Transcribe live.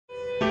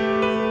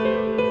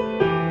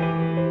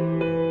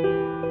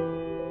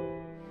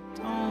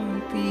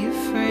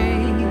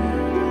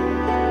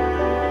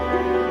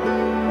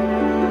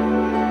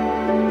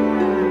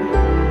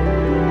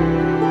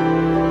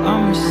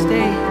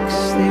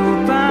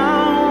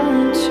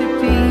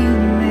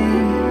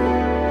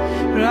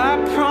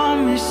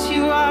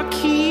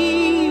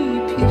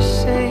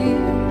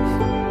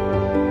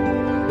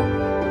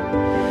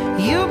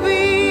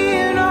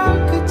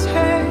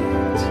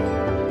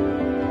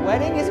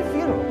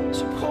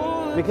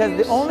Because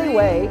the only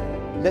way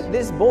that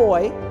this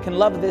boy can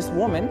love this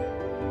woman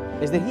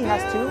is that he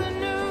has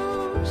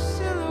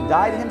to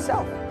die to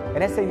himself.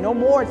 And I say, no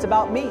more, it's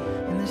about me.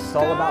 It's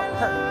all about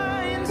her.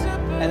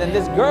 And then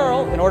this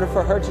girl, in order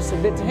for her to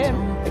submit to him,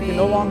 it can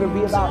no longer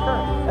be about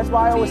her. That's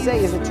why I always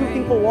say, is that two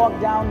people walk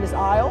down this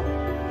aisle,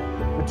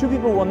 but two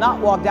people will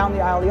not walk down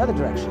the aisle the other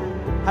direction.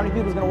 How many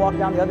people is going to walk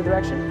down the other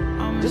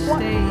direction? Just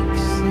one.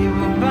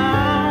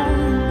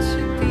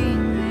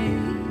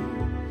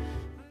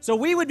 So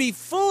we would be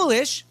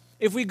foolish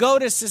if we go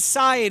to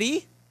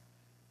society,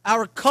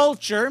 our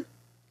culture,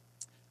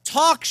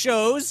 talk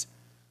shows,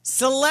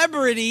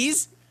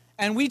 celebrities,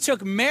 and we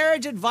took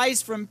marriage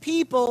advice from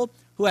people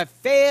who have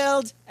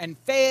failed and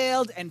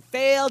failed and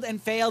failed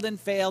and failed and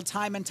failed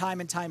time and time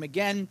and time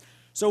again.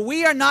 So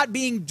we are not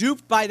being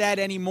duped by that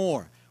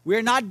anymore. We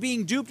are not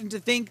being duped into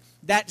think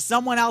that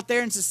someone out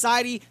there in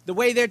society, the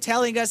way they're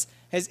telling us,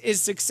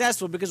 is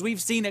successful, because we've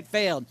seen it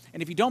failed.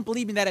 And if you don't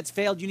believe me that it's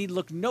failed, you need to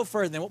look no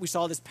further than what we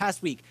saw this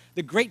past week,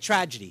 the great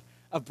tragedy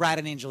of Brad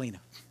and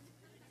Angelina.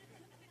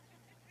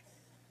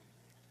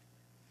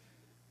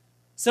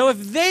 So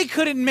if they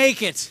couldn't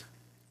make it,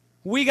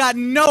 we got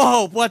no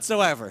hope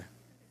whatsoever.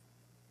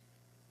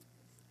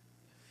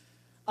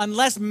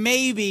 Unless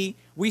maybe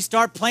we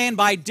start playing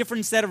by a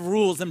different set of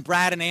rules than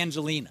Brad and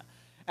Angelina.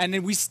 And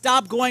then we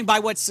stop going by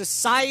what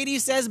society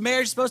says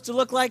marriage is supposed to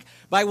look like,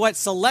 by what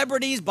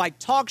celebrities, by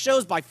talk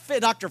shows, by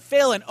Dr.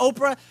 Phil and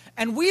Oprah.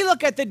 And we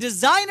look at the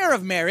designer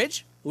of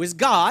marriage, who is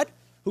God,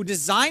 who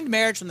designed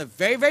marriage from the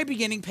very, very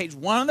beginning, page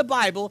 1 of the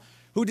Bible,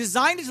 who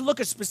designed it to look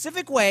a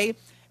specific way.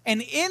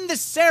 And in the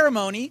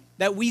ceremony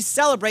that we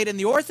celebrate in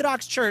the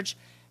Orthodox Church,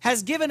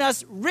 has given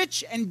us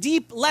rich and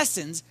deep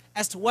lessons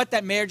as to what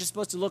that marriage is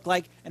supposed to look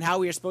like and how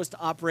we are supposed to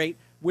operate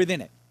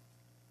within it.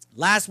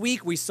 Last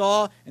week, we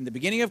saw in the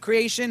beginning of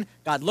creation,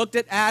 God looked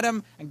at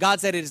Adam, and God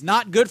said, it is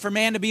not good for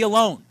man to be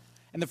alone.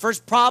 And the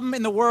first problem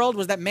in the world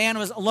was that man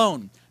was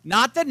alone.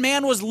 Not that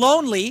man was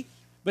lonely,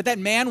 but that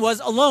man was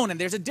alone. And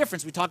there's a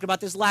difference. We talked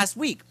about this last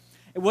week.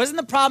 It wasn't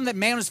the problem that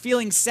man was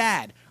feeling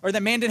sad, or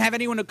that man didn't have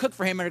anyone to cook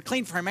for him or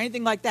clean for him, or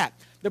anything like that.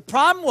 The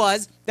problem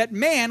was that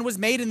man was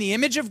made in the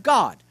image of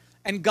God.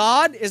 And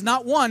God is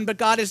not one, but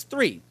God is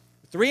three.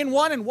 3 and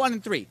 1 and 1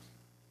 and 3.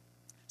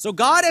 So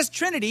God as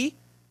Trinity,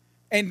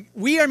 and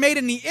we are made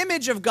in the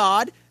image of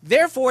God.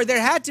 Therefore, there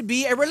had to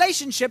be a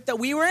relationship that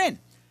we were in.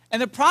 And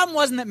the problem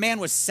wasn't that man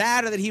was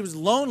sad or that he was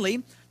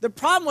lonely. The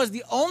problem was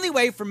the only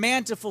way for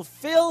man to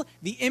fulfill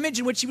the image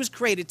in which he was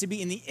created, to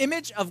be in the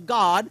image of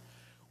God,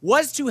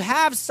 was to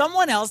have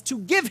someone else to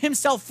give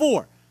himself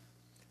for.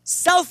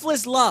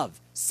 Selfless love,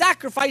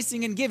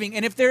 sacrificing and giving.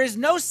 And if there is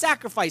no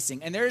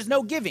sacrificing and there is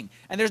no giving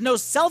and there's no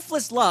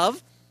selfless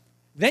love,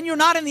 then you're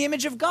not in the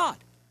image of God.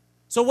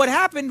 So what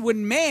happened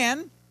when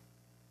man,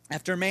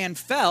 after man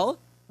fell,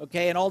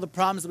 okay, and all the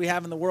problems that we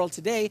have in the world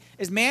today,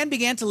 is man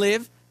began to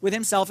live with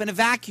himself in a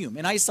vacuum,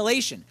 in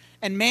isolation.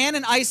 And man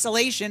in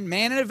isolation,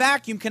 man in a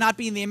vacuum cannot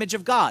be in the image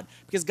of God,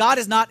 because God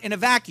is not in a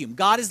vacuum.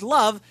 God is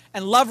love,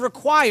 and love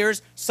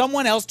requires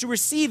someone else to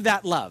receive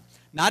that love.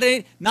 Not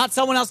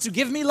someone else to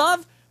give me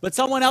love, but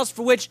someone else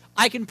for which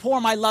I can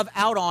pour my love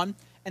out on.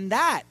 And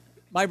that,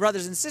 my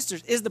brothers and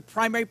sisters, is the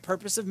primary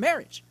purpose of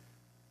marriage.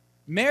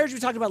 Marriage, we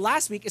talked about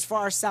last week, is for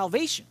our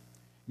salvation.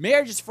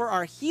 Marriage is for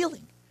our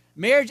healing.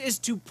 Marriage is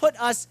to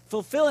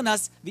fulfill in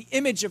us the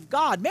image of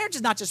God. Marriage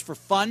is not just for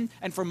fun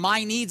and for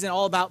my needs and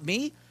all about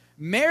me.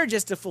 Marriage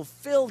is to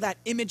fulfill that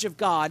image of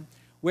God,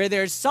 where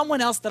there's someone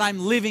else that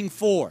I'm living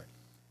for.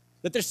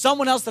 That there's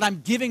someone else that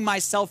I'm giving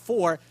myself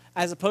for,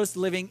 as opposed to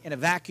living in a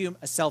vacuum,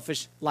 a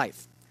selfish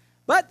life.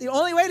 But the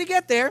only way to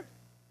get there,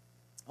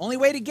 only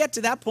way to get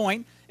to that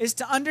point, is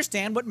to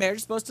understand what marriage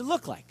is supposed to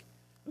look like.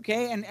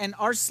 Okay, and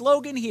our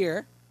slogan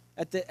here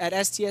at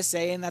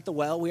STSA and at the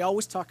Well, we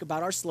always talk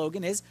about, our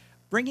slogan is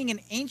bringing an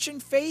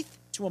ancient faith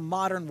to a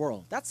modern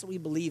world. That's what we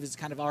believe is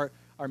kind of our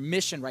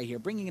mission right here,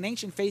 bringing an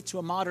ancient faith to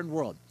a modern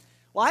world.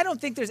 Well, I don't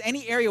think there's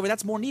any area where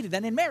that's more needed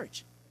than in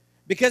marriage,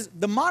 because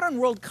the modern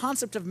world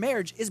concept of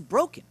marriage is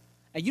broken.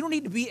 And you don't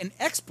need to be an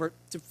expert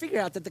to figure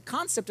out that the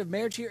concept of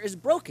marriage here is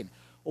broken.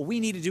 What we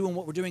need to do, and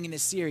what we're doing in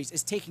this series,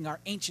 is taking our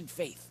ancient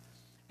faith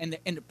and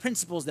the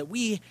principles that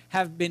we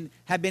have been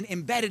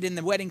embedded in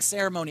the wedding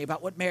ceremony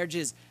about what marriage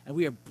is, and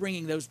we are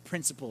bringing those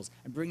principles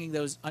and bringing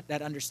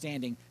that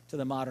understanding to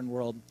the modern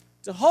world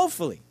to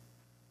hopefully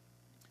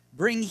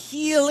bring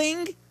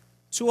healing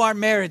to our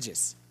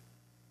marriages.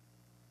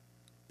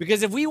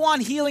 Because if we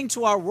want healing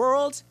to our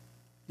world,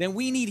 then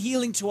we need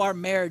healing to our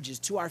marriages,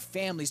 to our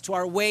families, to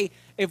our way.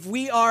 If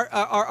we are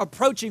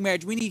approaching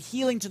marriage, we need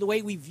healing to the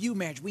way we view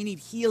marriage. We need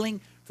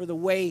healing for the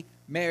way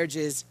marriage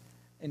is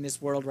in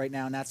this world right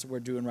now, and that's what we're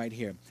doing right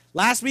here.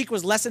 Last week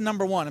was lesson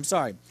number 1.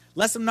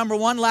 Lesson number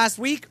 1 last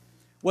week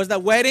was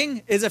that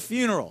wedding is a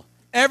funeral.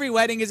 Every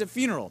wedding is a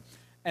funeral.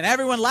 And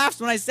everyone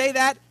laughs when I say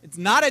that. It's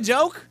not a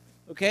joke,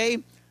 okay?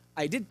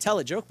 I did tell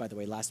a joke, by the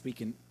way, last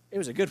week, and it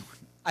was a good one.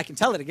 I can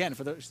tell it again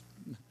for those.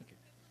 Okay.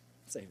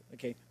 Say it,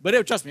 okay?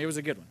 But trust me, it was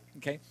a good one,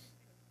 okay?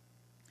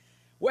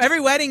 Well,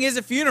 every wedding is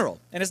a funeral,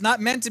 and it's not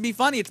meant to be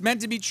funny. It's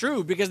meant to be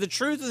true, because the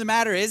truth of the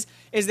matter is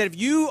that if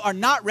you are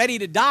not ready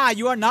to die,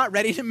 you are not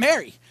ready to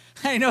marry.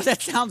 I know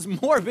that sounds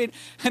morbid,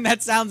 and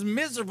that sounds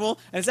miserable,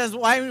 and it says,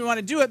 why do we want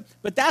to do it?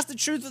 But that's the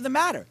truth of the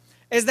matter,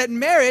 is that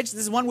marriage, this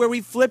is one where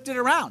we flipped it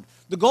around.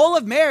 The goal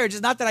of marriage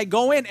is not that I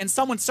go in and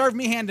someone serve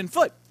me hand and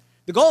foot.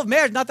 The goal of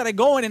marriage is not that I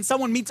go in and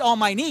someone meets all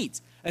my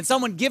needs, and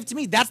someone give to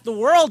me. That's the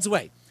world's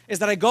way, is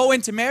that I go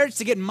into marriage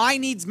to get my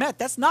needs met.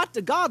 That's not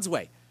the God's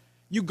way.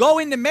 You go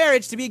into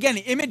marriage to be, again,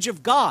 the image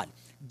of God,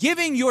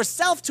 giving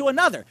yourself to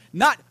another,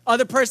 not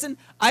other person.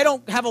 I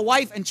don't have a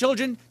wife and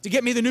children to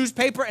get me the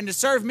newspaper and to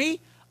serve me.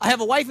 I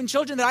have a wife and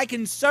children that I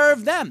can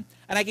serve them,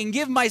 and I can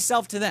give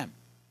myself to them.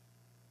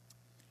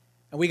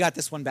 And we got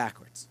this one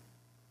backwards.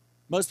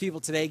 Most people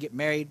today get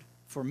married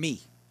for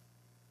me,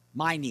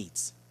 my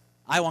needs.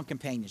 I want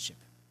companionship.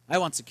 I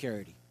want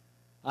security.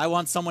 I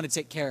want someone to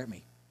take care of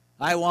me.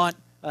 I want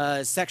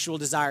sexual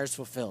desires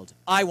fulfilled.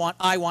 I want.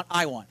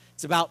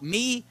 It's about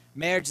me.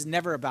 Marriage is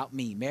never about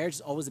me. Marriage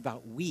is always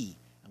about we.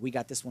 And we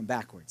got this one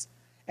backwards.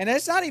 And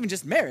it's not even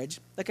just marriage.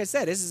 Like I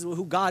said, this is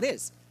who God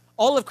is.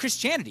 All of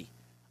Christianity,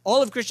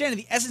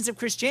 the essence of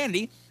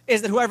Christianity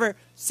is that whoever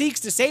seeks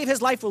to save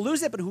his life will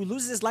lose it, but who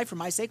loses his life for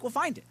my sake will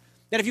find it.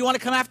 That if you want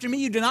to come after me,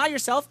 you deny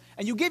yourself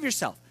and you give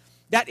yourself.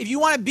 That if you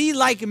want to be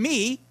like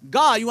me,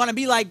 God, you want to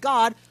be like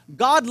God,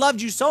 God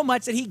loved you so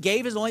much that he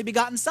gave his only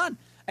begotten son.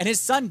 And his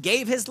son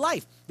gave his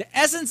life. The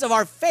essence of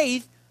our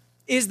faith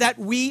is that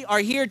we are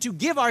here to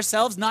give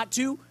ourselves, not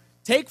to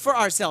take for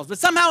ourselves. But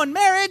somehow in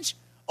marriage,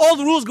 all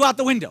the rules go out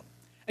the window.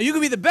 And you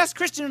could be the best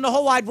Christian in the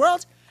whole wide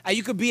world. And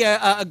you could be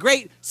a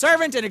great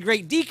servant and a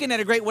great deacon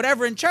and a great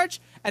whatever in church.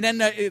 And then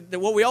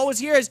what we always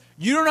hear is,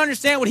 you don't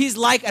understand what he's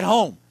like at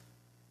home.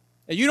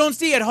 And you don't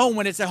see at home.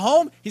 When it's at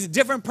home, he's a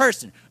different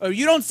person. Or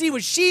you don't see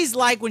what she's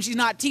like when she's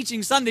not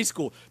teaching Sunday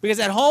school. Because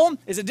at home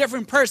is a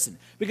different person.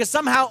 Because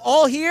somehow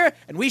all here,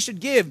 and we should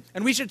give,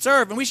 and we should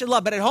serve, and we should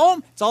love. But at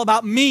home, it's all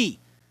about me.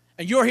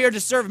 And you're here to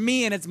serve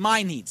me, and it's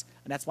my needs.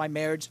 And that's why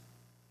marriage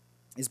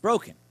is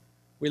broken.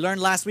 We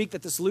learned last week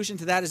that the solution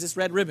to that is this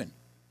red ribbon.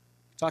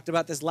 We talked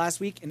about this last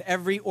week. In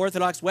every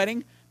Orthodox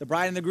wedding, the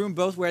bride and the groom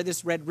both wear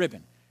this red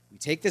ribbon. We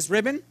take this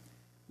ribbon,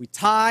 we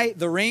tie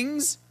the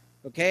rings,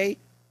 okay,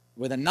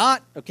 with a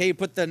knot. Okay, you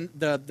put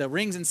the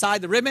rings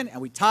inside the ribbon,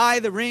 and we tie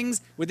the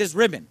rings with this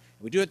ribbon.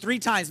 We do it 3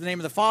 times in the name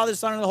of the Father, the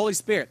Son, and the Holy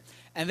Spirit.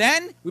 And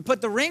then we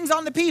put the rings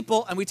on the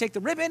people, and we take the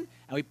ribbon,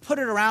 and we put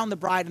it around the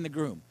bride and the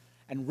groom.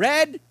 And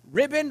red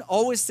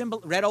always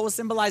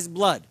symbolizes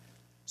blood.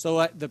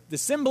 So the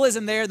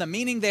symbolism there, the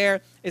meaning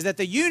there, is that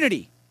the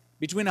unity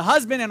between a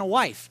husband and a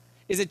wife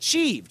is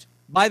achieved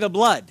by the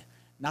blood.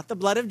 Not the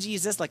blood of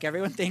Jesus, like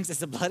everyone thinks it's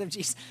the blood of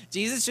Jesus.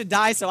 Jesus should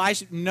die, so I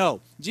should.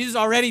 No, Jesus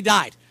already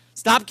died.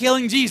 Stop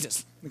killing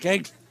Jesus,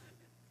 okay?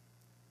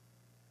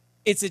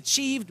 It's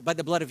achieved by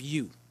the blood of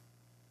you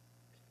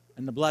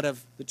and the blood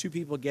of the 2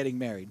 people getting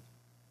married.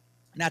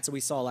 And that's what we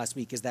saw last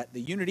week, is that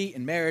the unity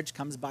in marriage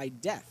comes by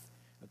death.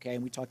 Okay,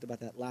 and we talked about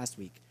that last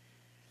week.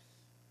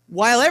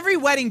 While every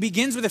wedding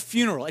begins with a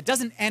funeral, it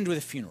doesn't end with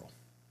a funeral.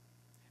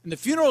 And the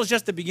funeral is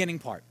just the beginning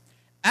part.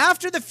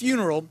 After the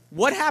funeral,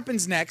 what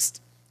happens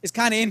next is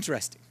kind of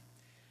interesting.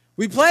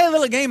 We play a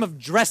little game of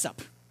dress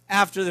up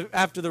after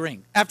the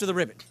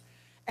ribbon.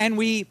 And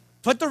we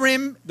put the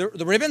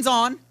ribbons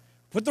on,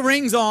 put the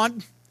rings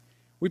on.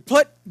 We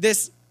put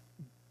this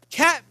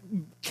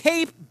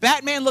cape,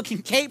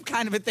 Batman-looking cape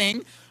kind of a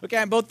thing, okay,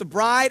 on both the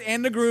bride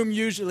and the groom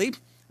usually,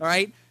 all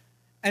right?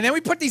 And then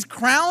we put these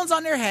crowns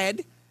on their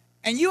head,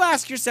 and you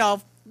ask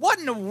yourself, what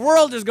in the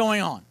world is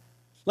going on?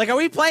 Like, are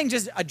we playing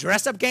just a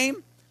dress-up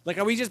game? Like,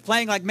 are we just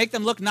playing, like, make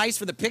them look nice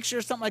for the picture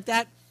or something like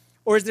that?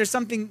 Or is there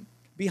something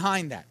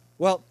behind that?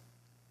 Well,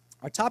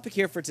 our topic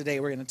here for today,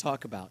 we're going to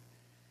talk about,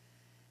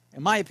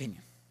 in my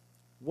opinion,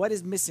 what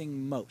is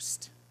missing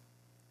most?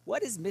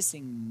 What is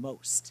missing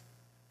most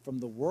from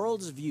the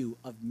world's view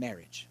of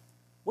marriage?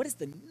 What is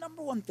the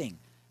number one thing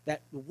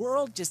that the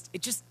world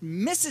just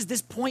misses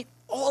this point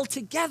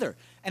altogether?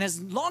 And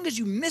as long as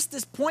you miss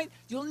this point,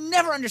 you'll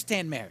never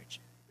understand marriage.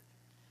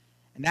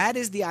 And that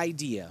is the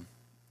idea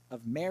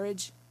of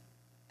marriage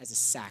as a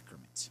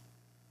sacrament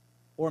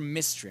or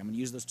mystery. I'm going to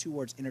use those 2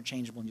 words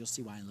interchangeable, and you'll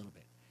see why in a little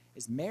bit.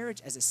 Is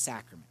marriage as a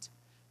sacrament.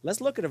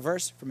 Let's look at a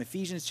verse from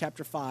Ephesians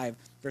chapter 5,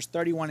 verse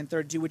 31 and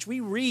 32, which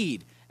we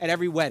read at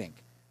every wedding.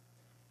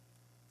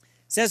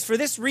 It says, "For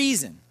this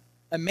reason,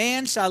 a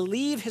man shall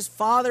leave his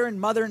father and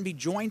mother and be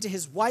joined to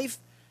his wife,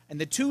 and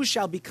the 2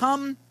 shall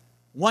become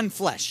one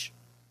flesh."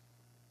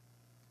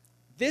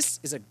 This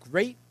is a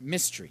great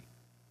mystery,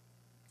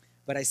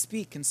 but I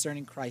speak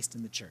concerning Christ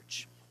and the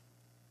church.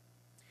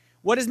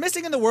 What is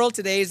missing in the world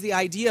today is the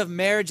idea of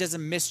marriage as a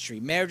mystery.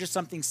 Marriage is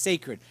something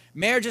sacred.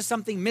 Marriage is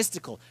something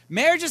mystical.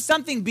 Marriage is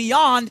something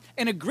beyond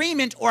an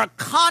agreement or a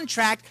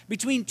contract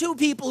between 2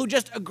 people who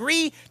just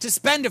agree to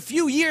spend a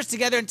few years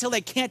together until they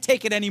can't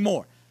take it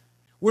anymore.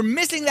 We're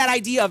missing that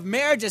idea of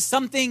marriage as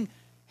something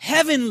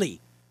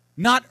heavenly,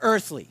 not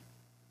earthly.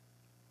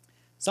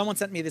 Someone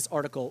sent me this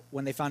article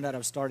when they found out I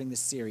was starting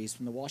this series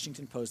from the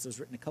Washington Post. It was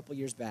written a couple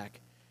years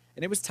back,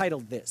 and it was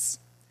titled this: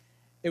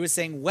 It was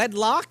saying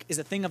wedlock is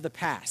a thing of the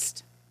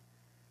past.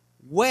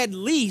 Wed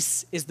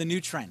lease is the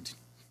new trend.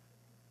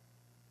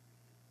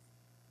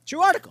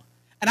 True article.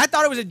 And I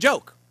thought it was a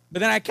joke, but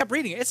then I kept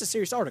reading it. It's a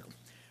serious article.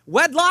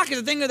 Wedlock is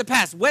a thing of the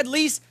past. Wed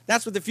lease,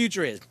 that's what the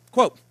future is.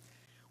 Quote,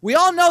 we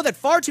all know that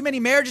far too many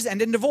marriages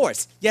end in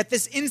divorce, yet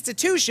this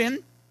institution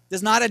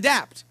does not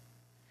adapt.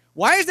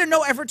 Why is there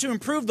no effort to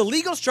improve the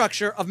legal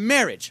structure of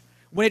marriage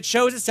when it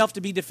shows itself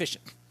to be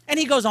deficient? And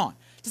he goes on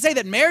to say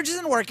that marriage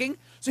isn't working,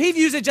 so he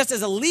views it just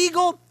as a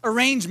legal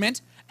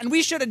arrangement, and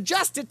we should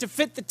adjust it to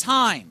fit the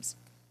times.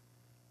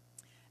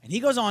 And he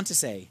goes on to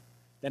say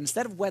that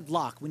instead of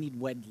wedlock, we need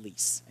wed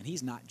lease. And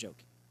he's not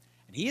joking.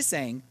 And he is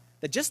saying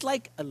that just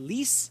like a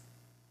lease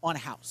on a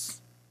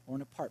house or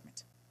an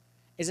apartment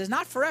is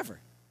not forever.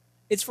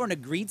 It's for an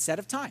agreed set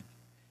of time.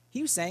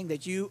 He was saying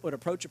that you would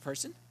approach a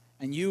person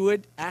and you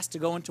would ask to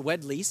go into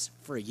wed lease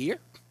for a year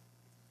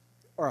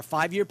or a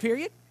 5-year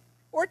period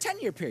or a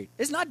 10-year period.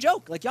 It's not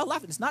joke. Like y'all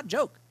laughing, it's not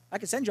joke. I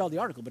can send you all the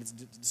article, but it's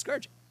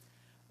discouraging.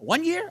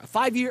 1 year, a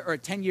 5-year, or a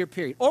 10-year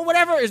period, or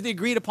whatever is the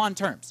agreed upon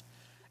terms.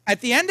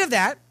 At the end of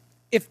that,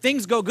 if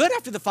things go good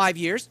after the 5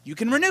 years, you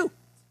can renew.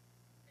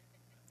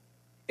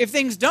 If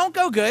things don't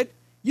go good,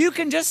 you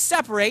can just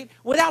separate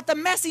without the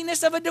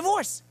messiness of a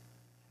divorce.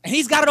 And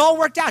he's got it all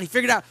worked out. He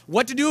figured out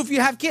what to do if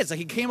you have kids. Like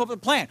he came up with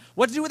a plan.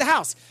 What to do with the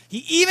house. He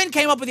even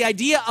came up with the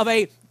idea of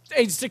a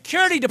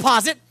security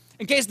deposit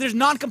in case there's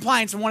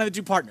non-compliance from one of the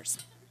two partners.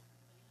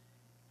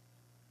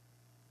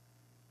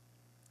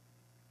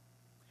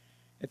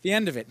 At the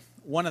end of it,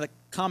 one of the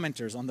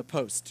commenters on the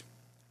post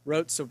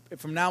wrote, so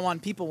from now on,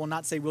 people will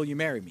not say, will you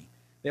marry me?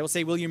 They will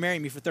say, will you marry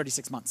me for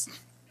 36 months?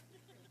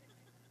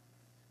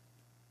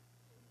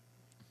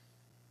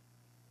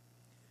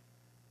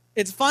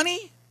 It's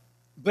funny,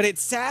 but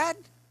it's sad,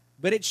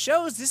 but it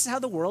shows this is how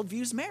the world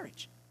views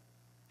marriage.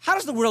 How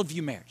does the world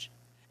view marriage?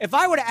 If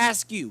I were to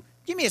ask you,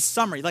 give me a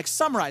summary, like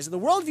summarize. The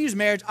world views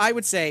marriage, I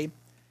would say,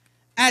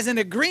 as an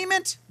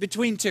agreement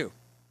between two.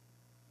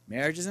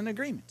 Marriage is an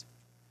agreement.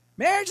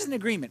 Marriage is an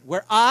agreement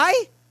where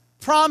I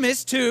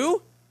promise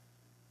to,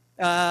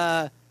 we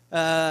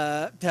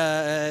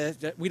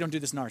don't do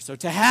this in ours, so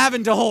to have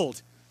and to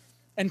hold,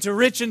 and to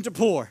rich and to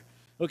poor,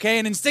 okay?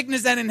 And in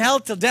sickness and in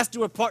health till death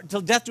do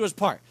us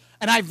part.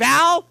 And I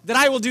vow that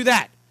I will do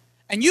that.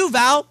 And you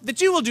vow that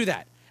you will do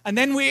that. And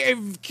then we're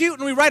cute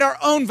and we write our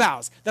own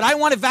vows. That I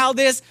want to vow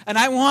this, and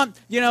I want,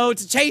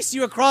 to chase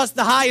you across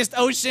the highest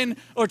ocean,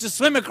 or to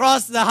swim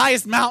across the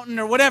highest mountain,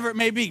 or whatever it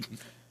may be.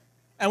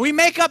 And we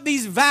make up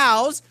these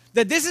vows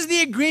that this is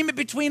the agreement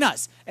between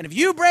us. And if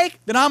you break,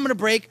 then I'm going to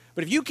break.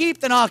 But if you keep,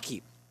 then I'll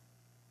keep.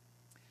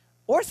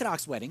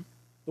 Orthodox wedding,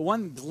 the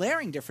one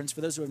glaring difference for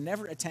those who have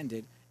never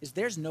attended, is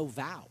there's no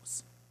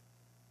vows.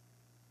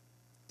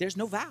 There's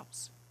no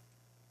vows.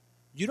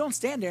 You don't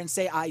stand there and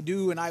say, I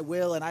do and I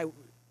will and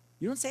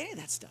you don't say any of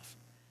that stuff.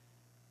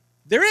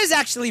 There is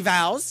actually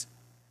vows,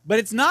 but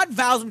it's not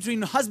vows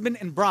between husband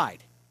and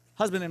bride,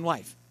 husband and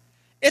wife.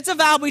 It's a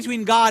vow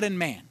between God and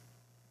man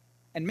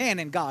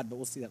and God, but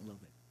we'll see that in a little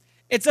bit.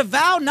 It's a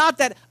vow not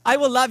that I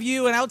will love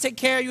you and I will take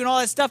care of you and all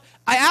that stuff.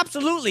 I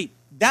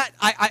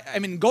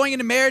mean, going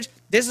into marriage,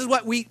 this is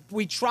what we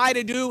try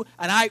to do,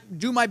 and I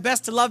do my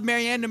best to love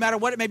Marianne no matter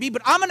what it may be,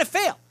 but I'm going to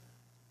fail.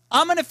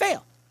 I'm going to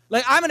fail.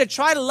 Like, I'm going to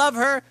try to love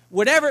her,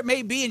 whatever it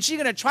may be, and she's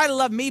going to try to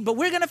love me, but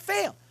we're going to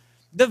fail.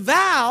 The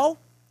vow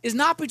is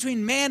not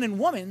between man and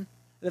woman.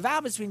 The vow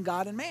is between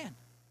God and man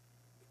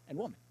and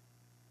woman.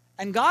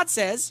 And God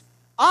says,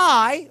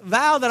 I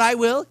vow that I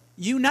will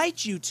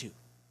unite you two.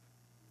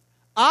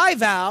 I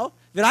vow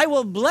that I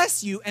will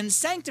bless you and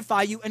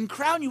sanctify you and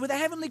crown you with a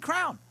heavenly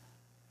crown.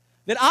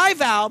 That I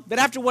vow that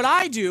after what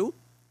I do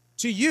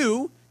to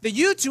you, that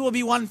you two will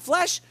be one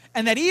flesh,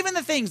 and that even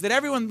the things that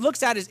everyone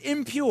looks at as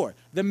impure,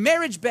 the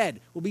marriage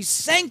bed, will be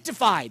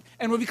sanctified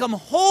and will become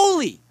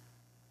holy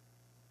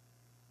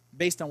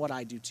based on what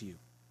I do to you.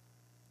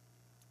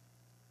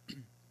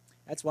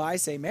 That's why I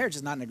say marriage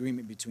is not an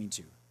agreement between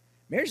two.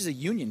 Marriage is a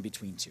union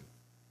between two.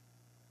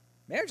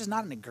 Marriage is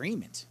not an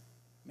agreement.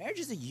 Marriage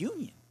is a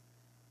union.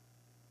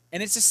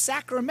 And it's a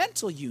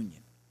sacramental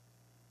union,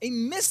 a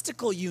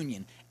mystical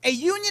union, a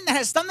union that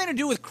has something to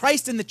do with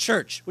Christ and the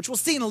church, which we'll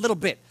see in a little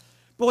bit.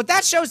 But what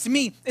that shows to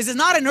me is it's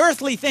not an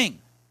earthly thing.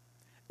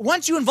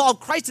 Once you involve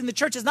Christ in the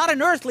church, it's not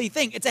an earthly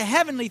thing. It's a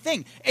heavenly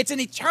thing. It's an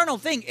eternal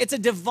thing. It's a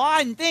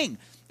divine thing.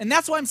 And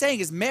that's what I'm saying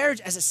is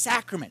marriage as a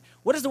sacrament.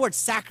 What does the word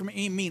sacrament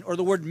mean, or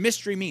the word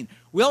mystery mean?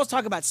 We always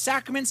talk about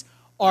sacraments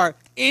are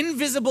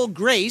invisible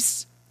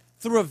grace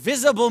through a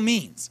visible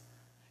means.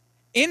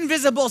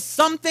 Invisible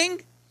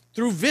something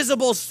through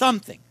visible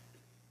something.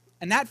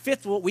 And that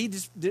fits what we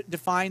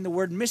define the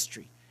word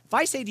mystery. If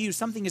I say to you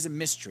something is a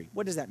mystery,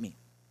 what does that mean?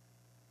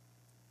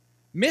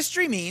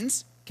 Mystery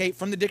means, okay,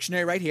 from the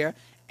dictionary right here,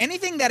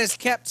 anything that is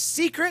kept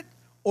secret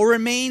or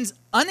remains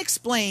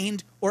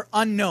unexplained or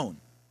unknown.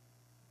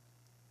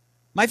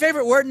 My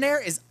favorite word in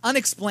there is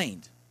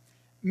unexplained.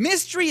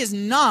 Mystery is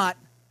not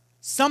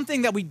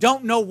something that we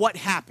don't know what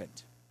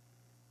happened.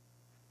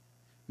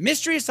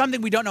 Mystery is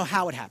something we don't know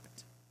how it happened.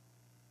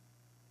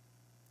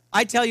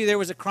 I tell you there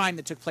was a crime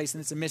that took place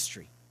and it's a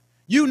mystery.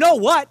 You know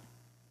what?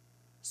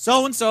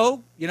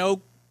 So-and-so,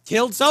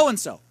 killed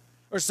so-and-so.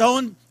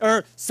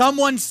 Or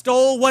someone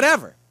stole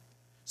whatever.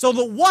 So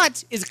the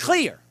what is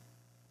clear.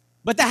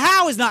 But the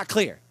how is not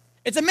clear.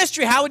 It's a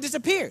mystery how it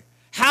disappeared.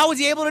 How was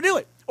he able to do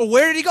it? Or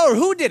where did he go? Or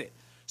who did it?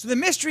 So the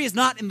mystery is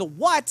not in the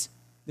what.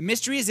 The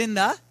mystery is in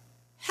the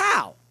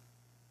how.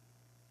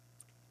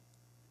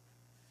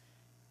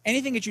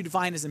 Anything that you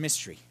define as a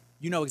mystery,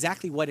 you know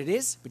exactly what it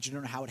is, but you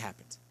don't know how it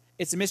happened.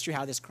 It's a mystery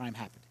how this crime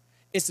happened.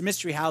 It's a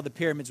mystery how the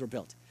pyramids were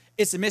built.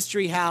 It's a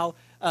mystery how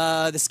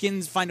the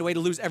Skins find a way to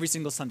lose every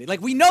single Sunday.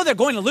 Like, we know they're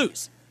going to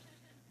lose.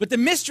 But the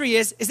mystery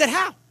is that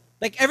how?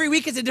 Like, every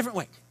week is a different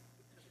way.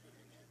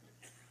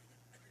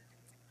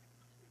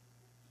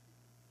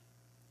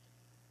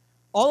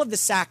 All of the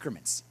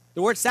sacraments.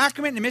 The word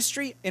sacrament and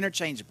mystery,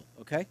 interchangeable,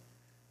 okay?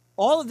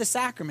 All of the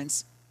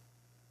sacraments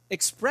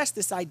express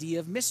this idea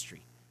of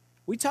mystery.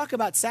 We talk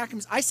about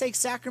sacraments. I say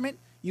sacrament,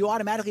 you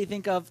automatically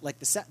think of like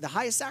the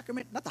highest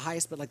sacrament, not the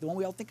highest, but like the one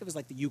we all think of is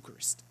like the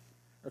Eucharist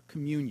or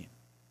communion.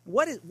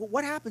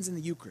 What happens in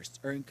the Eucharist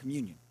or in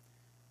communion?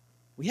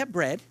 We have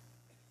bread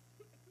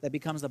that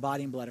becomes the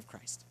body and blood of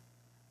Christ.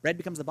 Bread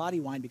becomes the body,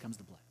 wine becomes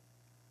the blood.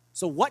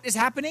 So what is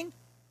happening?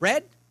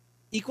 Bread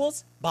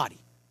equals body.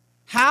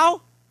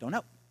 How? Don't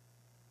know.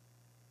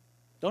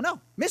 Don't know.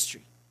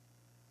 Mystery.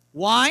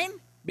 Wine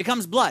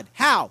becomes blood.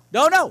 How?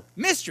 Don't know.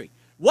 Mystery.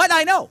 What?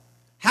 I know.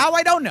 How?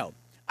 I don't know.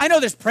 I know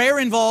there's prayer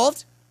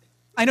involved.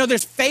 I know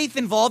there's faith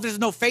involved. There's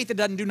no faith that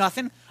doesn't do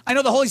nothing. I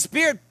know the Holy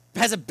Spirit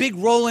has a big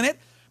role in it,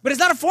 but it's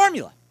not a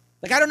formula.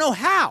 Like, I don't know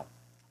how.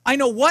 I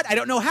know what, I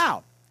don't know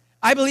how.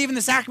 I believe in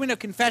the sacrament of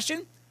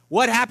confession.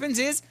 What happens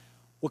is,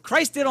 what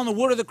Christ did on the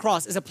wood of the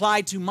cross is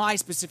applied to my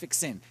specific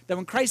sin. That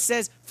when Christ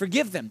says,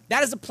 forgive them,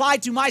 that is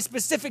applied to my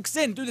specific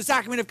sin through the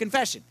sacrament of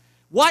confession.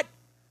 What?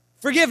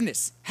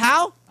 Forgiveness.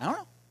 How? I don't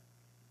know.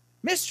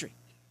 Mystery.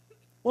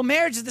 Well,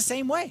 marriage is the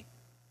same way.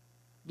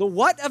 The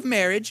what of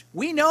marriage,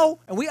 we know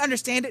and we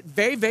understand it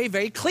very, very,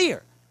 very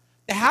clear.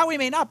 The how we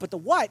may not, but the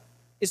what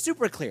is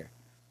super clear.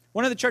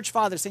 One of the church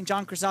fathers, St.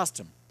 John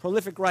Chrysostom,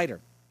 prolific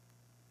writer,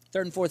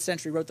 3rd and 4th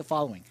century, wrote the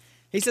following.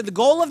 He said, the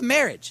goal of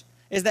marriage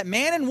is that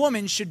man and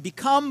woman should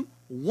become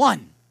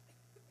one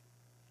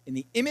in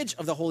the image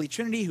of the Holy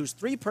Trinity, whose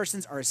three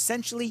persons are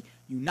essentially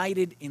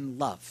united in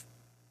love.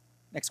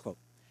 Next quote.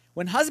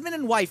 When husband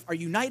and wife are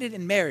united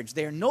in marriage,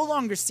 they are no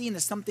longer seen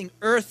as something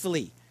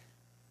earthly,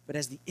 but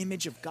as the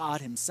image of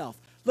God himself.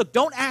 Look,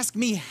 don't ask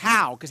me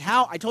how, because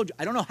how, I told you,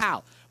 I don't know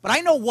how, but I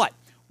know what.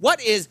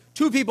 What is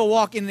two people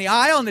walk in the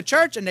aisle in the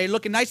church and they're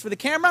looking nice for the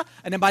camera,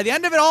 and then by the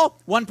end of it all,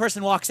 one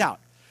person walks out.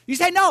 You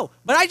say, no,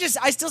 but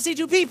I still see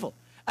two people.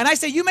 And I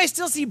say, you may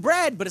still see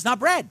bread, but it's not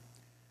bread.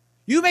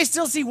 You may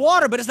still see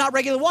water, but it's not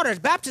regular water. It's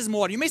baptism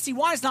water. You may see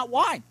wine, it's not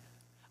wine.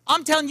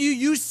 I'm telling you,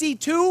 you see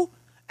two,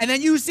 and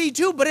then you see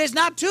two, but it's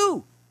not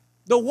two.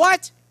 The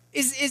what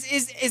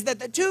is that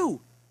the two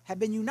have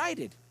been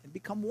united and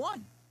become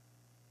one.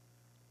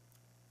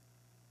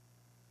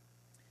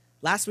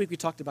 Last week we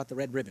talked about the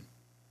red ribbon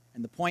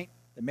and the point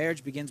that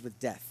marriage begins with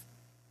death.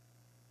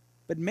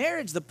 But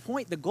marriage,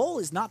 the goal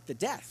is not the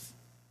death.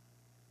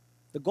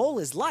 The goal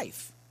is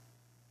life.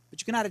 But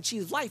you cannot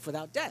achieve life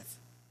without death.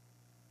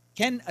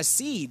 Can a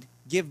seed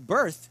give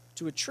birth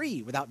to a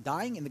tree without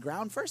dying in the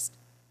ground first?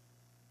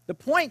 The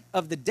point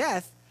of the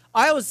death,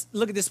 I always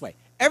look at it this way.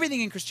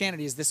 Everything in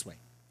Christianity is this way.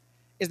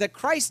 Is that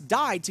Christ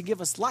died to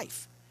give us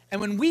life. And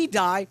when we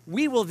die,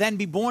 we will then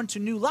be born to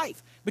new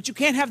life. But you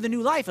can't have the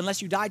new life unless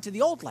you died to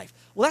the old life.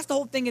 Well, that's the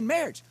whole thing in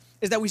marriage,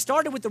 is that we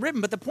started with the ribbon,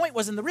 but the point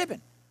wasn't the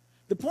ribbon.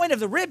 The point of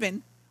the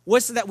ribbon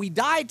was so that we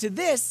died to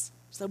this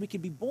so that we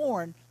could be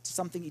born to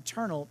something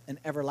eternal and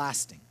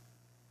everlasting.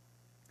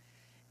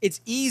 It's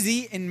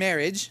easy in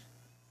marriage,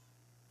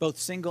 both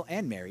single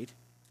and married,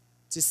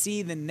 to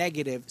see the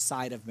negative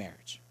side of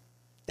marriage.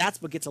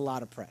 That's what gets a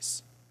lot of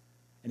press.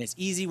 And it's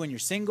easy when you're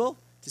single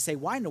to say,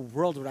 why in the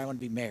world would I want to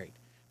be married?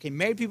 Okay,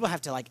 married people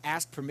have to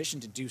ask permission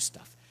to do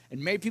stuff.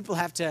 And married people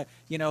have to,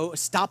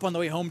 stop on the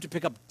way home to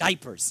pick up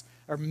diapers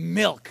or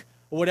milk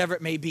or whatever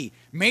it may be.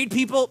 Married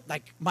people,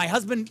 like my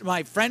husband,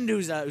 my friend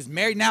who's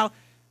married now,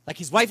 like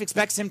his wife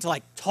expects him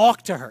to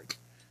talk to her.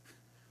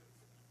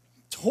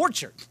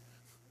 Tortured.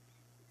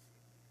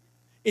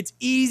 It's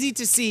easy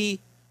to see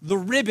the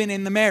ribbon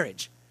in the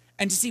marriage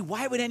and to see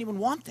why would anyone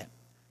want them.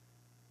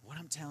 What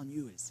I'm telling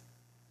you is,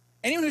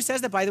 anyone who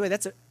says that, by the way,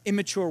 that's an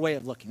immature way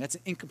of looking. That's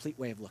an incomplete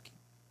way of looking.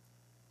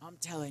 I'm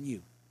telling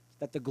you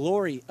that the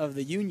glory of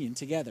the union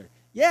together,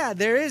 yeah,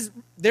 there is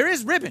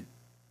ribbon.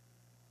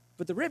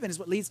 But the ribbon is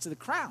what leads to the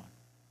crown.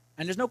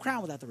 And there's no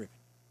crown without the ribbon.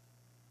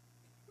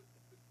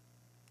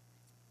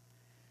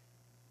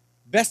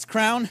 Best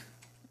crown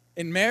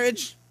in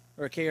marriage,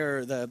 or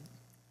the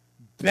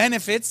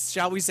benefits,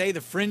 shall we say, the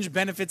fringe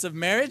benefits of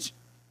marriage.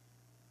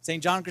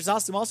 St. John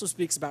Chrysostom also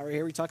speaks about right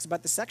here. He talks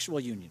about the sexual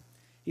union.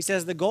 He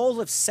says the goal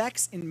of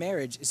sex in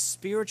marriage is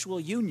spiritual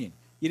union.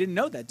 You didn't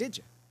know that, did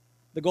you?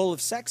 The goal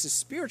of sex is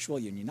spiritual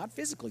union, not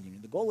physical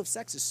union. The goal of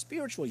sex is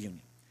spiritual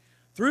union.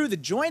 Through the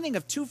joining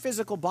of two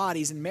physical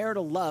bodies in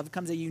marital love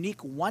comes a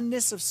unique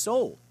oneness of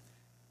soul.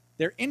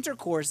 Their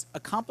intercourse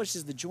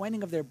accomplishes the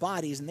joining of their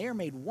bodies, and they are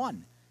made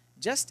one,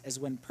 just as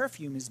when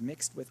perfume is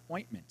mixed with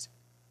ointment.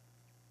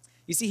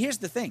 You see, here's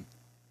the thing.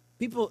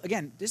 People,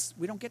 again,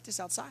 we don't get this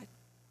outside.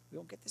 We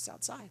don't get this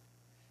outside.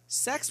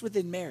 Sex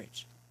within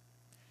marriage.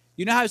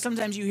 You know how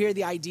sometimes you hear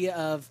the idea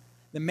of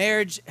the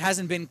marriage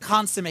hasn't been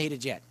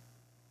consummated yet.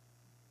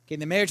 Okay,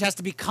 the marriage has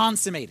to be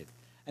consummated.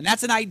 And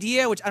that's an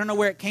idea which I don't know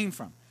where it came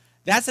from.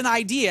 That's an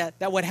idea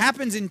that what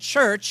happens in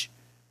church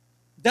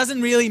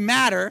doesn't really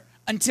matter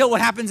until what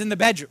happens in the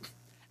bedroom.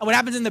 And what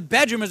happens in the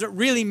bedroom is what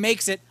really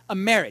makes it a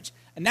marriage.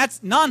 And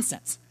that's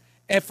nonsense.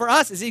 And for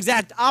us, it's the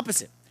exact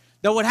opposite.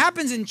 Though what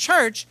happens in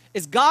church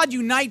is God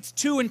unites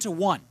two into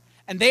one.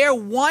 And they are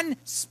one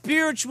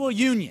spiritual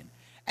union.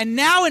 And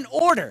now in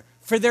order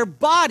for their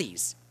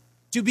bodies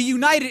to be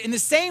united in the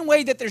same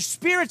way that their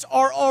spirits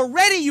are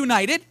already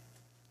united,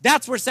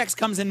 that's where sex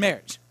comes in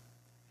marriage.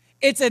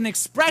 It's an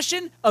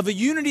expression of a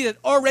unity that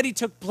already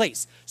took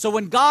place. So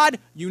when God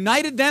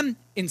united them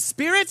in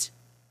spirit,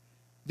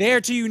 they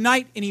are to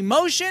unite in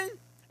emotion,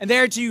 and they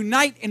are to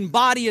unite in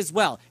body as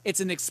well.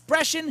 It's an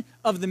expression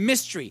of the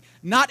mystery,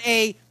 not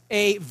a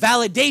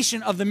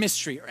validation of the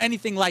mystery or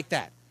anything like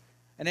that.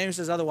 And anyone who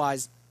says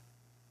otherwise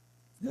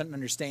doesn't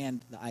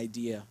understand the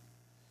idea.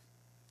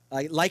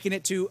 I liken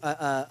it to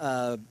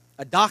a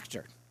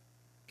doctor.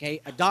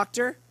 Okay, a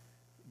doctor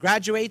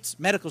graduates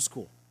medical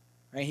school.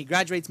 Right? He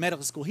graduates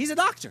medical school. He's a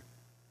doctor.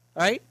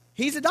 All right?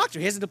 He's a doctor.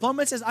 He has a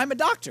diploma that says, I'm a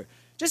doctor.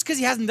 Just because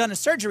he hasn't done a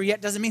surgery yet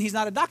doesn't mean he's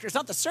not a doctor. It's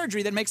not the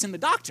surgery that makes him the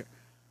doctor.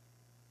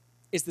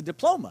 It's the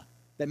diploma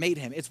that made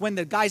him. It's when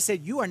the guy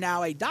said, you are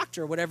now a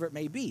doctor, or whatever it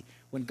may be.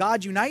 When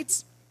God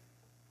unites,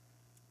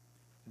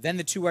 then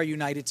the two are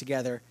united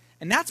together.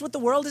 And that's what the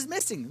world is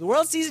missing. The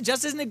world sees it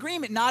just as an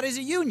agreement, not as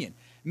a union.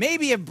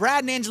 Maybe if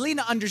Brad and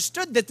Angelina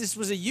understood that this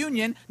was a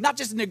union, not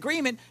just an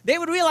agreement, they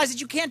would realize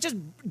that you can't just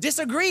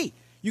disagree.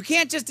 You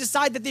can't just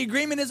decide that the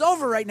agreement is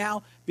over right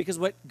now, because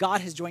what God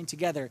has joined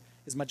together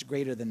is much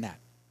greater than that.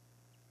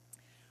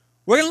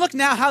 We're going to look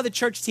now how the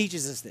church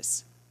teaches us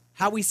this,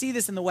 how we see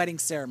this in the wedding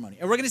ceremony.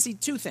 And we're going to see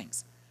two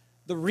things: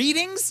 the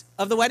readings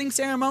of the wedding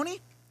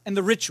ceremony and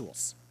the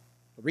rituals.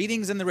 The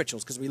readings and the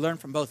rituals, because we learn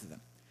from both of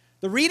them.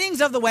 The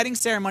readings of the wedding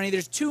ceremony,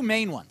 there's two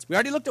main ones. We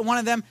already looked at one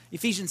of them,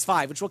 Ephesians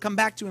 5, which we'll come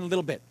back to in a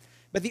little bit.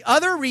 But the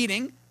other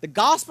reading, the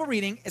gospel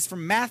reading, is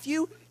from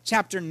Matthew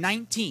chapter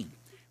 19.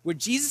 Where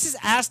Jesus is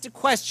asked a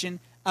question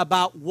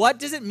about what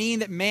does it mean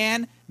that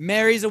man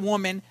marries a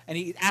woman, and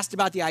he asked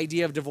about the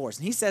idea of divorce.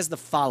 And he says the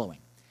following.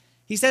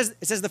 It says,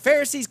 the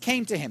Pharisees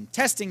came to him,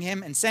 testing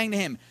him and saying to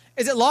him,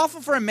 is it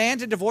lawful for a man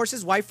to divorce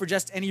his wife for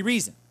just any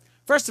reason?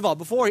 First of all,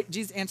 before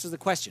Jesus answers the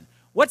question,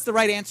 what's the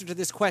right answer to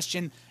this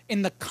question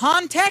in the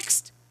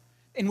context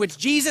in which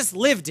Jesus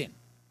lived in?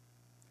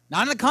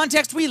 Not in the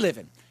context we live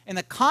in. In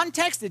the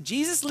context that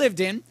Jesus lived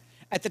in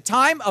at the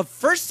time of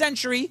first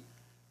century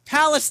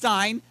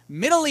Palestine,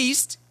 Middle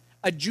East,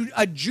 a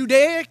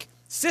Judaic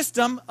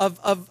system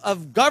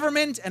of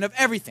government and of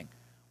everything.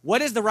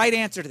 What is the right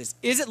answer to this?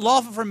 Is it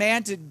lawful for a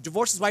man to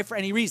divorce his wife for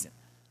any reason?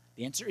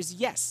 The answer is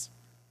yes.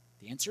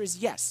 The answer is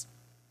yes.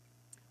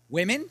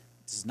 Women,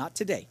 this is not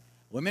today.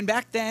 Women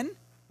back then,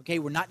 okay,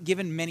 were not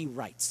given many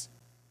rights.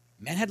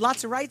 Men had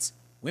lots of rights.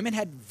 Women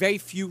had very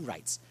few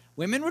rights.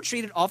 Women were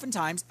treated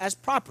oftentimes as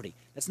property.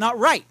 That's not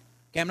right.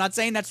 Okay, I'm not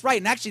saying that's right.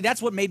 And actually,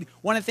 that's what made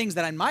one of the things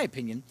that, in my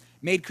opinion,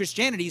 made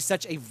Christianity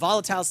such a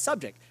volatile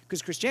subject,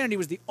 because Christianity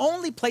was the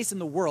only place in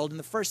the world in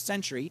the first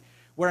century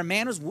where a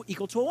man was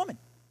equal to a woman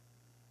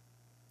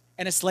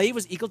and a slave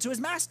was equal to his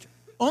master.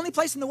 Only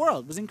place in the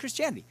world was in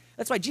Christianity.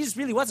 That's why Jesus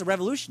really was a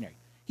revolutionary.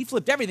 He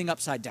flipped everything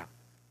upside down.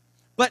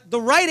 But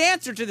the right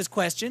answer to this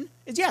question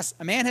is yes,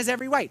 a man has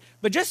every right.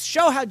 But just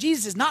show how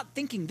Jesus is not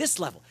thinking this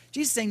level.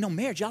 Jesus is saying, no,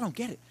 marriage, y'all don't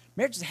get it.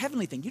 Marriage is a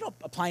heavenly thing. You don't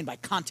apply it by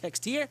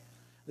context here.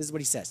 This is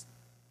what he says.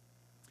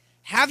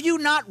 Have you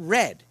not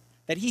read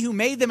that he who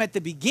made them at the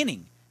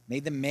beginning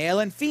made them male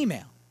and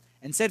female,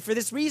 and said, for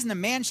this reason a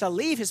man shall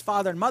leave his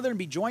father and mother and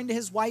be joined to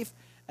his wife,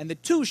 and the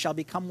two shall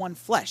become one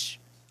flesh.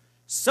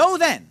 So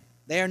then,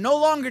 they are no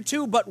longer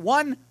two, but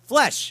one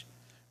flesh.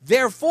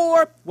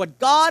 Therefore, what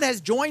God has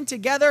joined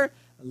together,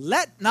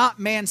 let not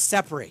man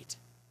separate.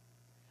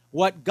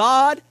 What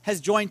God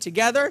has joined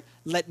together,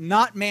 let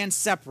not man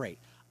separate.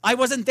 I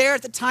wasn't there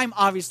at the time,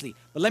 obviously,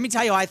 but let me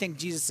tell you how I think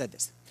Jesus said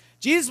this.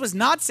 Jesus was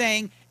not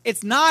saying,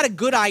 it's not a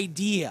good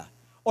idea,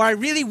 or I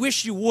really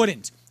wish you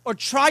wouldn't, or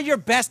try your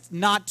best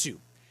not to.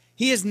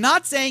 He is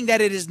not saying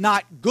that it is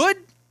not good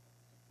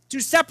to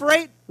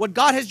separate what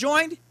God has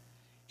joined.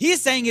 He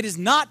is saying it is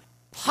not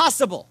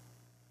possible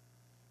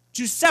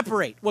to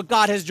separate what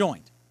God has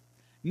joined.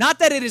 Not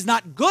that it is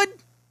not good,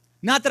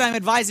 not that I'm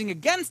advising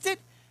against it.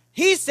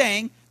 He's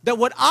saying that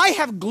what I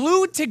have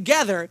glued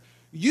together,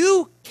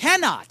 you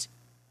cannot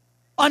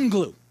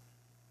unglue,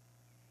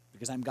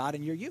 because I'm God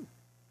and you're you.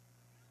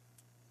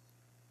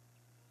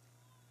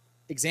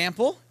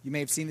 Example, you may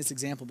have seen this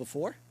example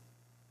before.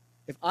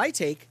 If I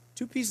take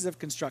two pieces of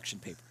construction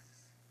paper,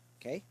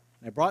 okay,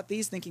 and I brought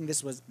these thinking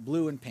this was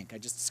blue and pink. I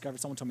just discovered,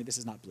 someone told me this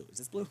is not blue. Is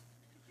this blue?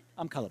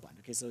 I'm colorblind,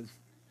 okay, so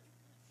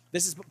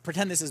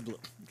pretend this is blue,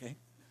 okay?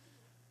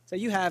 So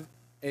you have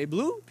a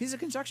blue piece of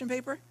construction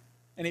paper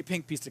and a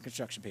pink piece of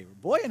construction paper,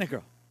 boy and a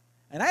girl.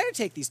 And I would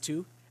take these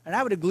two and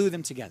I would glue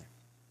them together.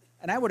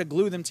 And I would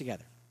glue them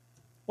together.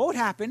 What would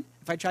happen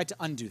if I tried to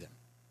undo them?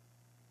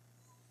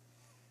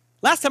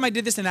 Last time I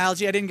did this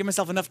analogy, I didn't give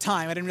myself enough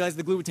time. I didn't realize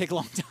the glue would take a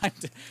long time.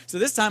 So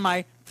this time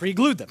I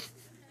pre-glued them.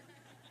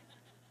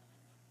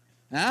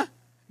 Huh?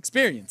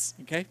 Experience,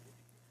 okay?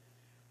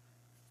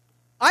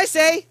 I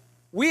say,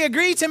 we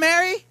agree to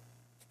marry,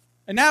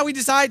 and now we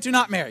decide to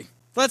not marry.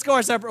 So let's go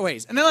our separate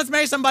ways. And then let's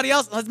marry somebody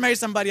else, and let's marry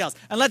somebody else.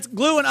 And let's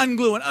glue and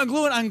unglue and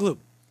unglue and unglue.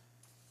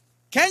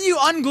 Can you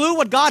unglue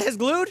what God has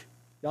glued?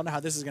 Y'all know how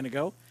this is going to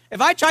go. If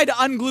I tried to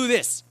unglue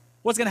this,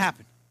 what's going to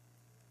happen?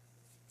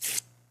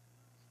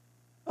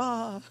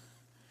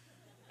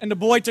 And the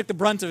boy took the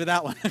brunt of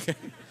that one.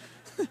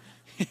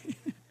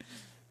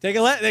 Take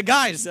a let,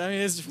 guys. I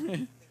mean, it's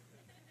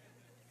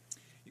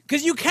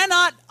because you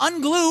cannot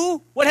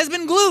unglue what has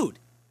been glued.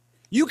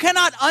 You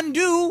cannot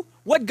undo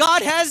what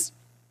God has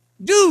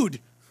doed.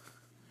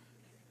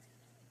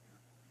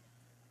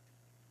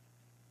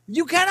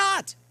 You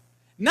cannot.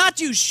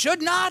 Not you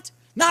should not.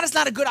 Not it's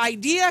not a good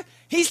idea.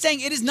 He's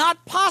saying it is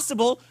not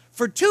possible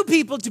for two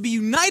people to be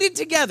united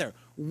together,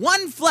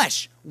 one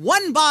flesh,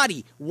 one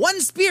body,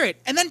 one spirit,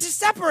 and then to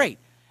separate.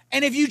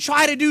 And if you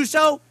try to do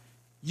so,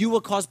 you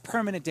will cause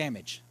permanent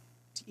damage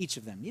to each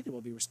of them. Neither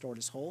will be restored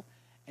as whole.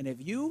 And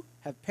if you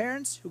have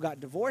parents who got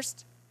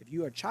divorced, if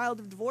you are a child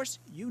of divorce,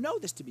 you know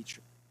this to be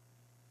true.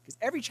 Because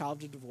every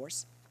child of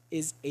divorce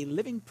is a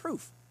living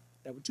proof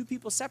that when two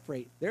people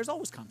separate, there's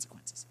always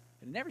consequences.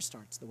 And it never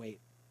starts the way,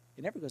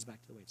 it never goes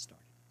back to the way it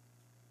started.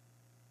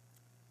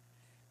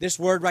 This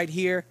word right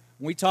here,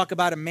 when we talk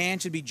about a man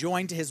should be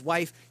joined to his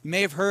wife, you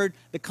may have heard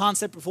the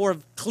concept before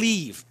of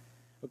cleave.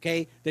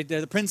 Okay?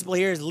 The principle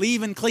here is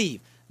leave and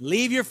cleave.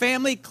 Leave your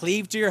family,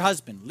 cleave to your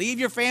husband. Leave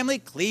your family,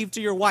 cleave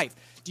to your wife.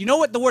 Do you know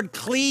what the word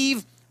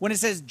cleave, when it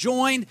says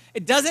joined,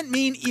 it doesn't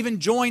mean even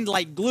joined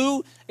like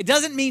glue. It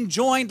doesn't mean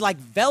joined like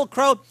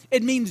Velcro.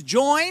 It means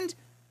joined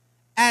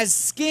as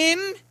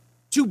skin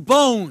to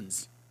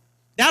bones.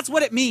 That's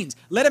what it means.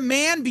 Let a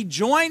man be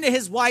joined to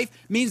his wife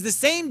means the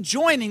same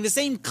joining, the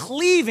same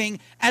cleaving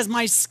as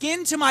my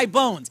skin to my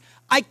bones.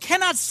 I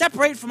cannot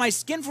separate from my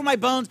skin from my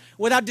bones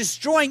without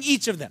destroying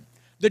each of them.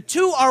 The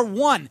two are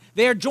one.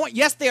 They are joined.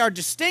 Yes, they are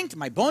distinct.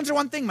 My bones are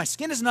one thing, my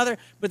skin is another,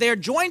 but they are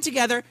joined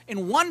together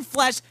in one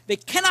flesh. They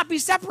cannot be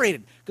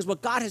separated because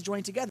what God has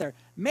joined together,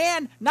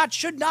 man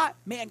should not,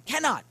 man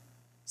cannot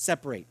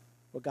separate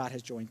what God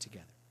has joined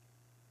together.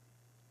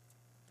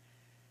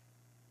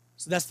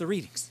 So that's the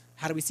readings.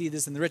 How do we see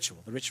this in the ritual?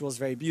 The ritual is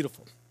very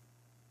beautiful.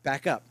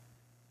 Back up.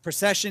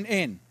 Procession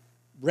in.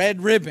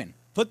 Red ribbon.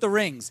 Put the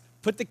rings.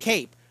 Put the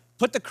cape.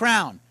 Put the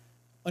crown.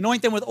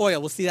 Anoint them with oil.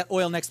 We'll see that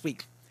oil next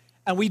week.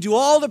 And we do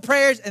all the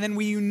prayers, and then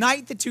we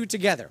unite the two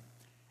together.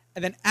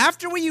 And then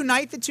after we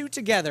unite the two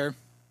together,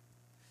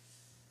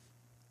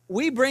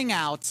 we bring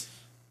out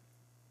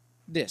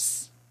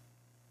this.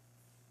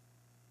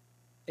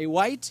 A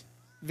white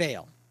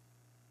veil.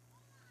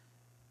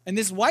 And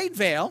this white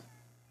veil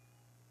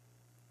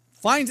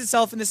finds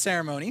itself in the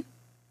ceremony.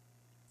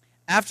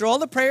 After all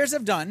the prayers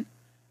have done,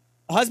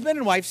 a husband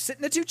and wife sit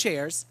in the two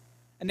chairs,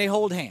 and they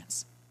hold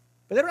hands.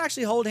 But they don't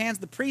actually hold hands.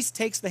 The priest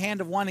takes the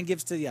hand of one and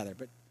gives to the other.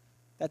 But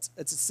that's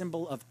a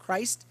symbol of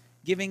Christ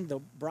giving the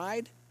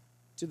bride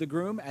to the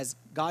groom as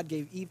God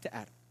gave Eve to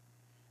Adam.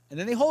 And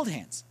then they hold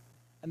hands.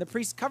 And the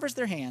priest covers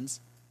their hands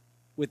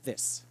with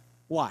this.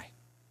 Why?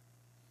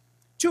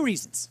 Two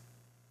reasons.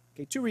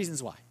 Okay, two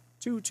reasons why.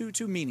 Two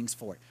meanings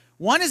for it.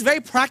 One is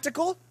very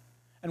practical,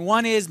 and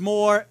one is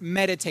more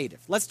meditative.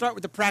 Let's start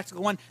with the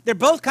practical one. They're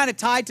both kind of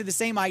tied to the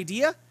same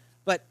idea,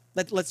 but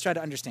let's try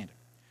to understand it.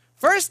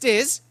 First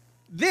is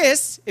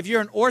this, if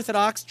you're an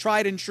Orthodox,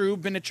 tried and true,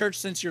 been to church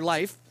since your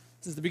life,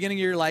 since the beginning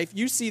of your life,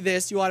 you see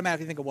this, you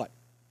automatically think of what?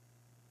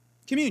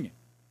 Communion.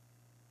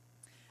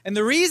 And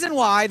the reason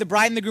why the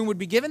bride and the groom would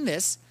be given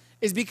this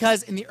is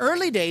because in the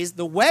early days,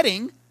 the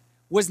wedding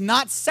was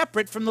not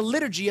separate from the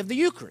liturgy of the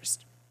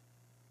Eucharist.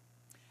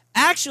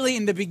 Actually,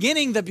 in the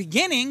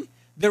beginning,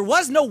 there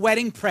was no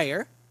wedding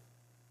prayer.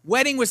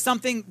 Wedding was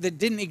something that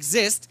didn't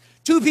exist.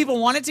 Two people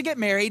wanted to get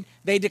married.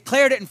 They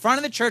declared it in front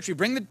of the church. We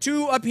bring the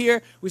two up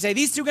here. We say,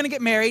 these two are going to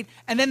get married.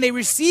 And then they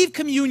receive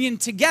communion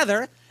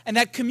together. And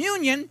that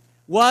communion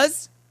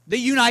was the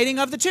uniting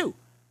of the two.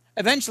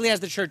 Eventually, as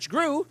the church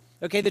grew,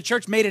 okay, the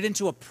church made it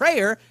into a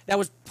prayer that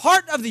was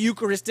part of the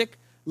Eucharistic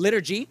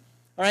liturgy.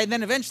 All right, and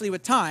then eventually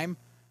with time,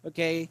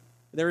 okay,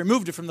 they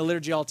removed it from the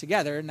liturgy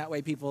altogether. And that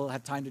way people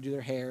have time to do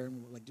their hair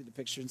and like do the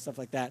picture and stuff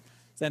like that.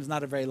 So then it's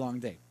not a very long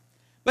day.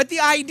 But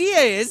the idea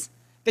is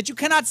that you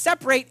cannot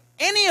separate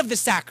any of the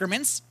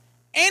sacraments.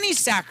 Any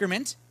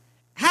sacrament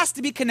has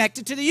to be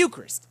connected to the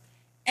Eucharist.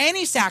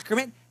 Any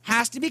sacrament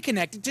has to be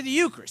connected to the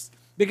Eucharist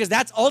because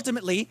that's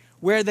ultimately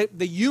where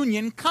the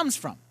union comes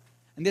from.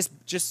 And this,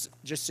 just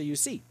so you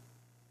see,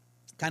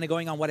 kind of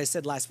going on what I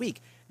said last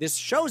week, this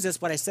shows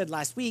us what I said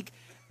last week,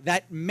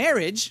 that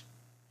marriage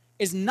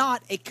is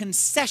not a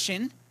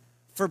concession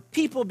for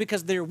people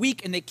because they're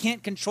weak and they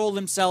can't control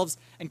themselves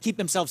and keep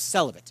themselves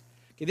celibate.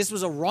 Okay, this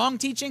was a wrong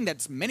teaching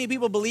that many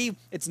people believe.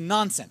 It's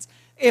nonsense.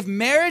 If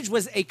marriage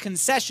was a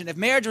concession, if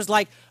marriage was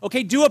like,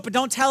 okay, do it, but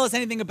don't tell us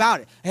anything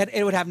about it,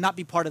 it would have not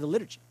be part of the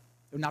liturgy.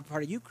 It would not be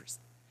part of Eucharist.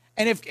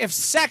 And if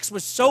sex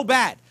was so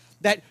bad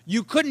that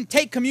you couldn't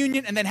take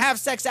communion and then have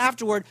sex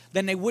afterward,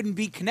 then they wouldn't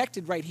be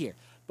connected right here.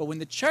 But when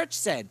the church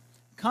said,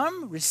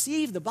 come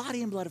receive the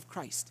body and blood of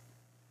Christ,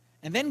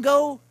 and then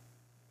go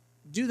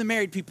do the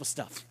married people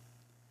stuff,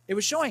 it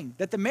was showing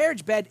that the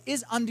marriage bed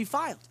is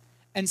undefiled.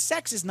 And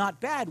sex is not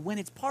bad when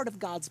it's part of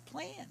God's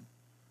plan.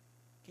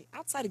 Okay,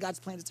 outside of God's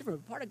plan is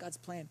different, but part of God's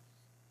plan.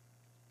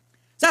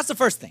 So that's the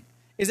first thing,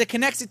 is it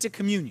connects it to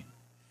communion.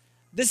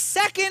 The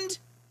second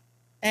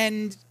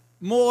and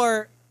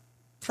more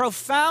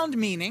profound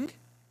meaning,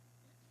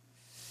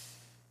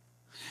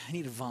 I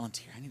need a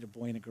volunteer. I need a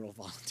boy and a girl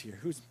volunteer.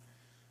 Who's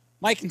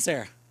Mike and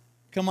Sarah?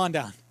 Come on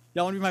down.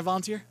 Y'all want to be my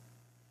volunteer?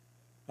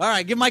 All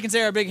right, give Mike and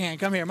Sarah a big hand.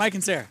 Come here, Mike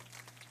and Sarah.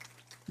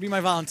 Be my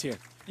volunteer.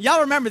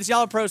 Y'all remember this. Y'all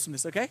are pros from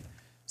this, okay?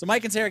 So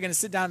Mike and Sarah are going to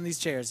sit down in these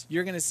chairs.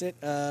 You're going to sit,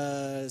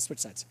 switch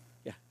sides.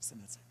 Yeah, sit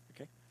on that side,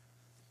 okay?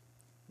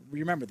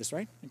 You remember this,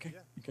 right? Okay, yeah.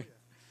 Okay.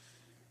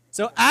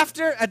 So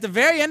at the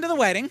very end of the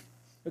wedding,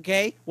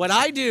 okay, what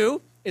I do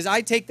is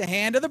I take the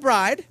hand of the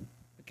bride,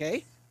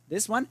 okay,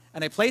 this one,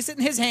 and I place it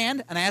in his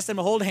hand, and I ask them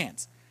to hold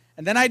hands.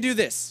 And then I do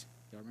this.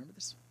 Do y'all remember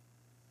this?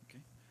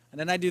 Okay. And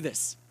then I do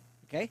this,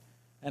 okay?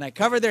 And I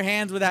cover their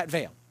hands with that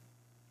veil.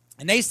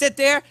 And they sit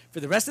there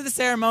for the rest of the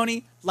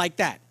ceremony like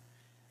that.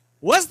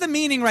 What's the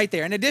meaning right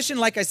there? In addition,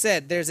 like I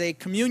said, there's a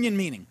communion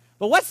meaning.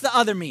 But what's the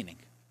other meaning?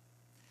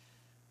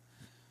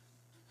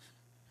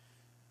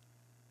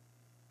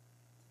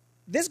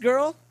 This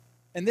girl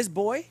and this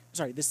boy,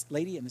 sorry, this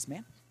lady and this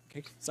man,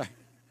 okay, sorry,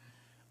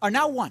 are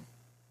now one.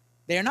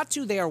 They are not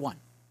two, they are one.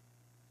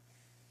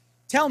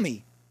 Tell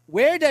me,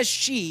 where does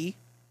she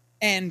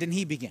end and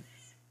he begin?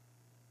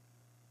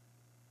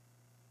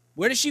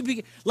 Where does she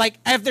begin? Like,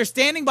 if they're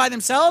standing by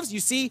themselves, you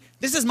see,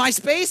 this is my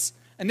space,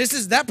 and this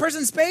is that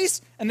person's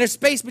space, and there's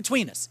space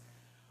between us.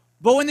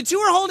 But when the two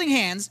are holding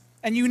hands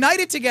and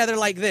united together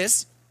like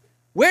this,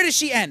 where does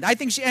she end? I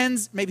think she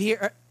ends maybe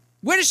here.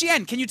 Where does she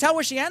end? Can you tell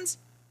where she ends?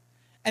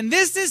 And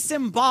this is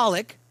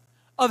symbolic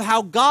of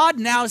how God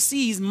now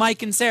sees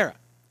Mike and Sarah.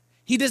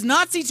 He does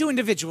not see two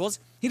individuals.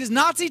 He does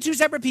not see two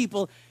separate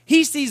people.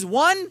 He sees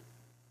one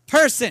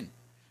person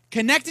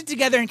connected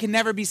together and can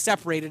never be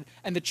separated.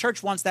 And the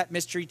church wants that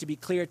mystery to be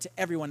clear to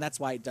everyone. That's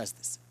why it does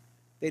this.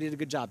 They did a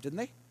good job, didn't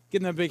they?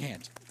 Give them a big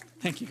hand.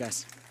 Thank you,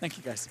 guys. Thank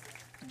you, guys.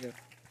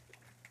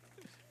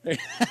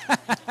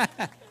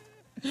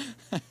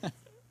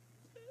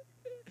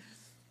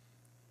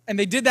 And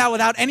they did that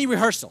without any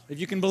rehearsal, if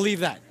you can believe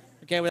that.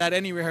 Okay, without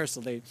any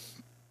rehearsal.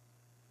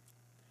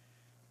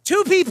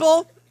 Two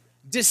people,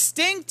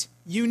 distinct,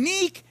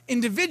 unique,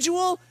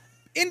 individual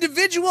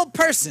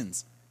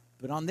persons.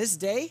 But on this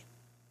day,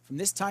 from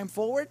this time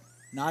forward,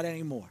 not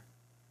anymore.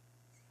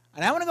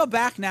 And I want to go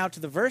back now to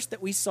the verse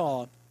that we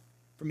saw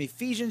from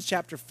Ephesians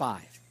chapter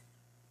 5,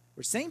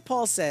 where St.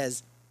 Paul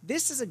says,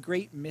 this is a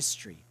great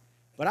mystery,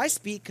 but I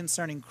speak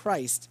concerning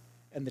Christ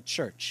and the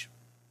church.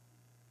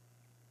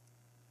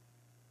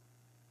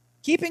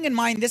 Keeping in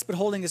mind this, but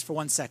holding this for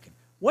 1 second,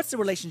 what's the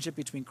relationship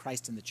between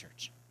Christ and the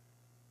church?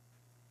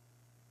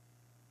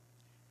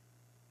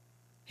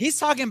 He's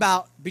talking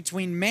about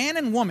between man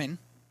and woman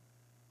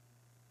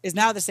is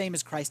now the same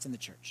as Christ and the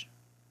church.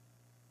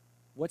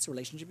 What's the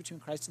relationship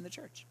between Christ and the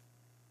church?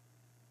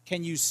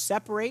 Can you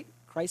separate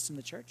Christ and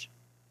the church?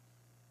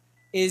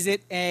 Is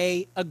it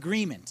an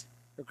agreement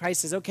where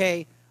Christ says,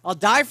 okay, I'll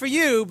die for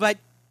you, but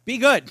be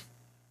good?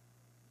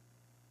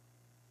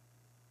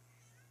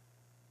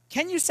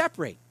 Can you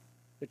separate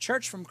the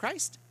church from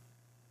Christ?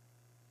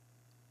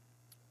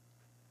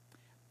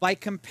 By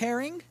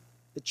comparing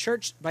the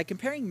church, by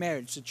comparing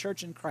marriage to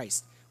church and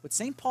Christ, what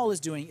St. Paul is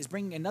doing is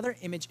bringing another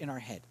image in our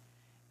head.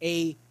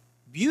 A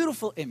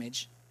beautiful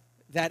image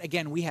that,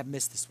 again, we have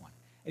missed this one.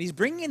 And he's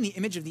bringing in the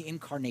image of the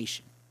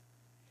incarnation.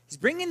 He's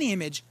bringing in the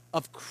image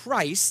of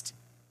Christ,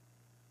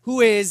 who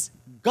is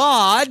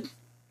God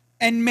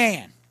and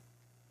man.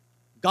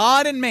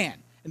 God and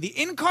man. In the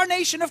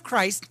incarnation of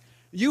Christ,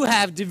 you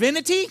have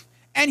divinity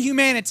and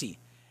humanity.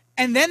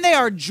 And then they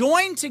are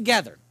joined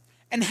together.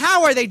 And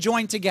how are they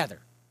joined together?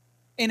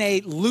 In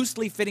a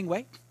loosely fitting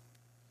way?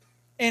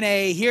 In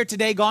a here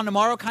today, gone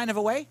tomorrow kind of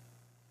a way?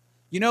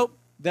 You know,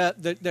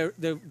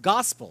 the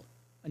gospel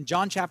in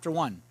John chapter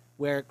 1,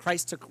 where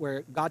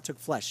God took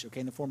flesh, okay,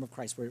 in the form of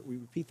Christ, where we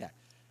repeat that.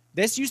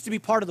 This used to be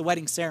part of the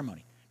wedding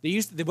ceremony.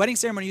 The wedding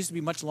ceremony used to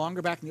be much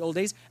longer back in the old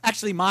days.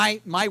 Actually,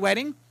 my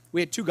wedding, we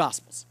had two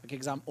gospels, okay,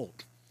 because I'm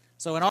old.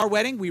 So in our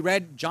wedding, we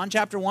read John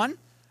chapter 1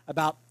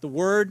 about the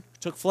Word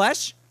took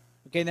flesh.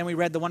 Okay, and then we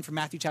read the one from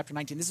Matthew chapter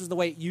 19. This is the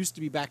way it used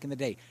to be back in the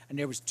day. And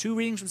there was two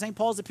readings from St.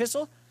 Paul's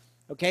epistle,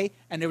 okay,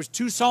 and there was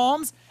two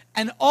psalms.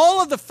 And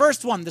all of the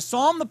first one, the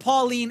psalm, the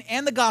Pauline,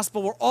 and the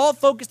gospel were all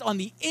focused on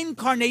the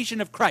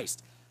incarnation of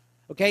Christ.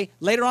 Okay,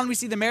 later on we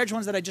see the marriage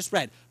ones that I just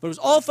read. But it was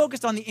all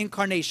focused on the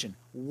incarnation.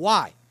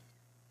 Why?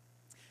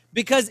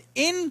 Because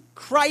in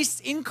Christ's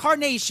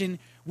incarnation,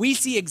 we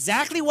see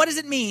exactly what does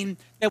it mean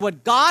that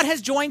what God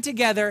has joined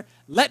together,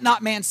 let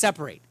not man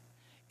separate.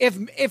 If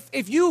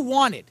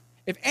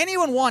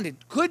anyone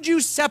wanted, could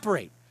you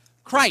separate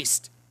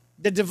Christ,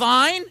 the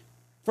divine,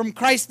 from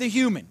Christ, the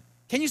human?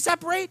 Can you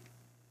separate?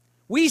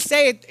 We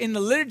say it in the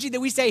liturgy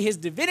that we say his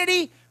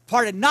divinity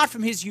parted not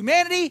from his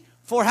humanity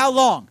for how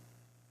long?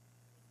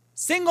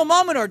 Single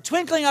moment or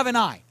twinkling of an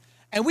eye.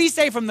 And we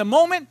say from the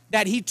moment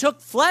that he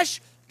took flesh,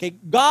 okay,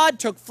 God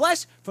took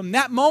flesh, from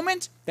that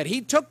moment that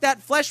he took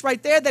that flesh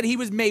right there, that he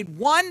was made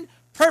one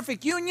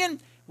perfect union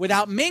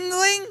without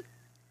mingling,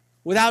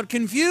 without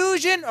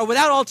confusion, or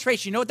without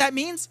alteration. You know what that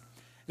means?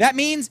 That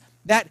means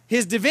that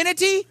his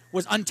divinity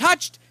was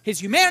untouched,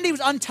 his humanity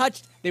was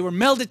untouched, they were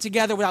melded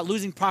together without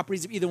losing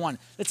properties of either one.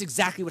 That's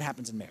exactly what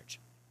happens in marriage.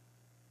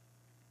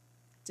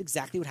 It's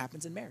exactly what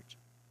happens in marriage.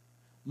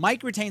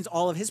 Mike retains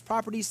all of his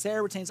properties,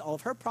 Sarah retains all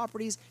of her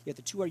properties, yet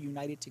the two are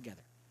united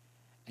together.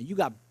 And you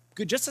got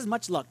just as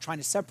much luck trying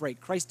to separate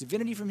Christ's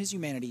divinity from his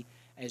humanity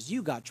as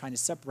you got trying to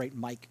separate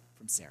Mike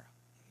from Sarah.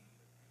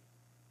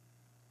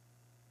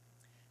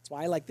 That's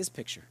why I like this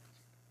picture.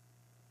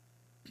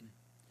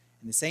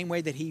 In the same way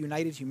that he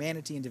united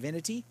humanity and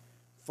divinity,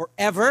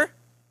 forever,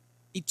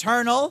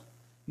 eternal,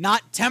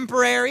 not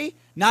temporary,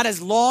 not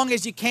as long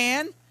as you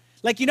can.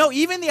 Like, you know,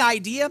 even the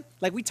idea,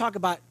 like we talk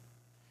about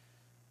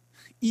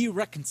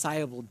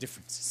irreconcilable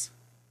differences.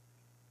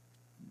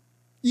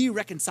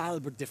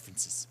 Irreconcilable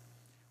differences.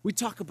 We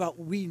talk about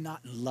we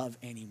not in love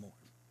anymore.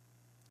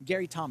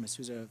 Gary Thomas,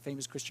 who's a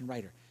famous Christian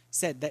writer,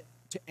 said that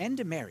to end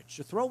a marriage,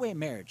 to throw away a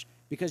marriage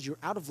because you're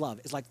out of love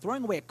is like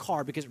throwing away a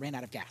car because it ran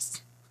out of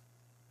gas.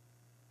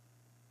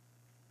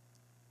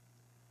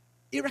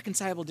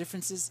 Irreconcilable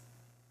differences.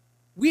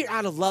 We're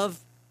out of love,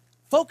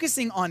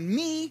 focusing on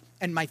me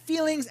and my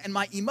feelings and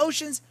my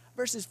emotions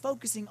versus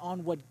focusing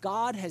on what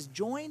God has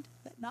joined,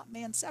 let not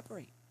man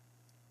separate.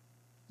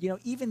 You know,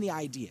 even the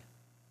idea.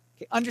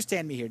 Okay,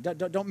 understand me here.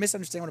 Don't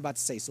misunderstand what I'm about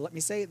to say. So let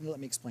me say it and let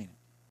me explain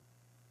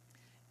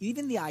it.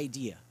 Even the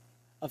idea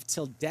of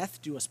till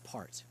death do us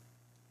part.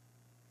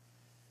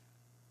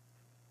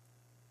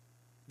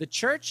 The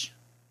church,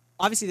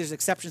 obviously there's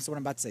exceptions to what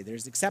I'm about to say.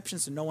 There's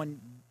exceptions to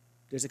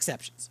there's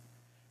exceptions.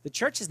 The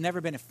church has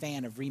never been a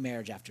fan of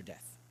remarriage after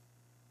death.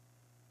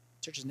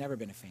 The church has never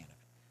been a fan of it.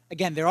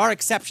 Again, there are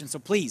exceptions, so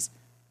please,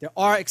 there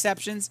are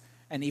exceptions,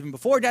 and even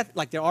before death,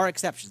 like there are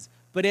exceptions.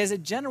 But as a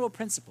general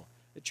principle,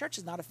 the church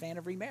is not a fan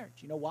of remarriage.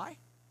 You know why?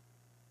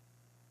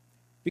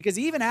 Because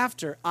even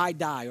after I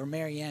die or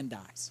Mary Ann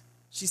dies,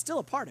 she's still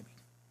a part of me.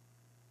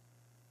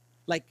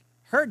 Like,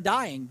 her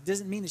dying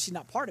doesn't mean that she's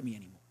not part of me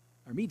anymore.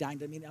 Or me dying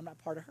doesn't mean I'm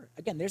not part of her.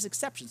 Again, there's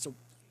exceptions, so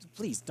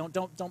please, don't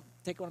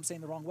take what I'm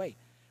saying the wrong way.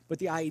 But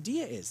the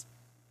idea is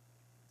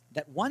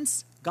that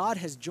once God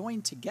has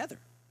joined together,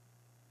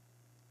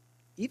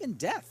 even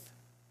death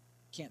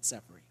can't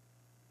separate.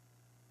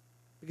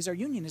 Because our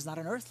union is not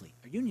an earthly.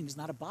 Our union is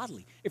not a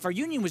bodily. If our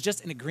union was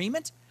just an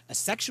agreement, a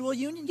sexual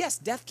union, yes,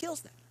 death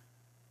kills that.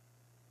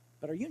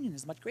 But our union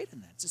is much greater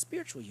than that. It's a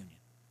spiritual union.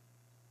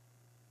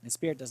 And the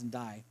spirit doesn't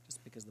die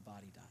just because the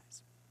body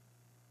dies.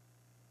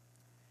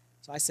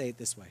 So I say it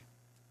this way.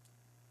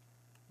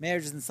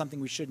 Marriage isn't something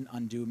we shouldn't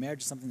undo.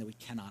 Marriage is something that we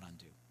cannot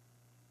undo.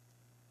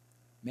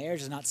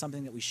 Marriage is not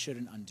something that we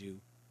shouldn't undo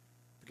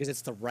because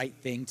it's the right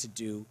thing to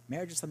do.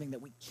 Marriage is something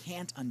that we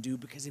can't undo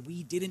because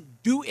we didn't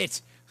do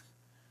it.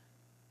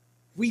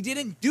 We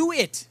didn't do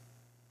it.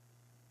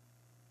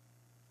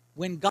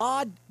 When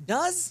God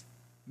does,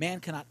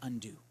 man cannot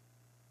undo.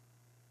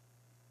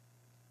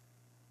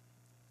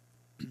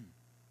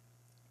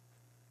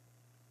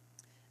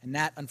 And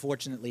that,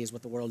 unfortunately, is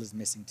what the world is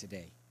missing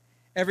today.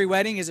 Every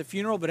wedding is a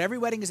funeral, but every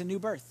wedding is a new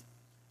birth.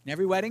 And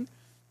every wedding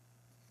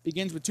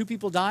begins with two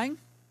people dying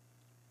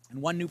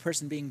and one new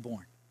person being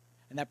born.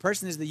 And that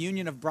person is the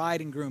union of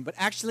bride and groom. But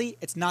actually,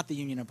 it's not the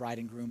union of bride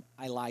and groom.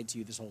 I lied to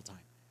you this whole time.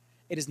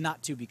 It is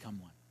not two become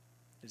one.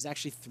 It is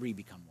actually three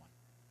become one.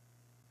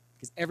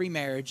 Because every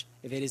marriage,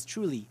 if it is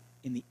truly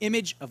in the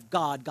image of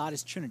God, God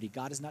is Trinity.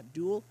 God is not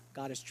dual,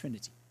 God is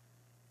Trinity.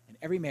 And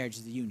every marriage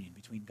is the union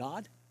between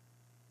God,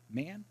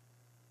 man,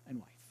 and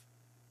wife.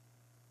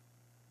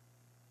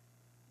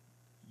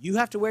 You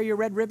have to wear your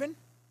red ribbon,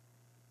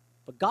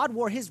 but God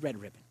wore his red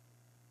ribbon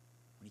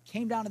when he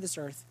came down to this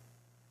earth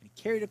and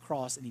he carried a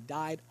cross and he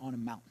died on a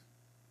mountain.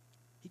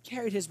 He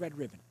carried his red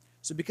ribbon.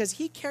 So because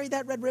he carried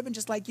that red ribbon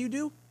just like you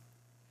do,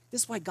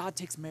 this is why God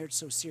takes marriage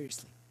so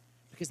seriously.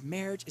 Because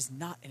marriage is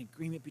not an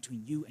agreement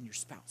between you and your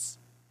spouse.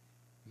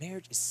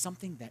 Marriage is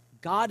something that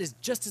God is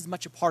just as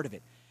much a part of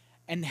it.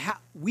 And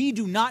we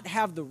do not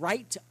have the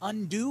right to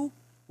undo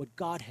what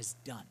God has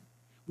done.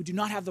 We do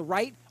not have the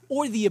right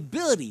or the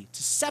ability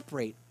to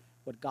separate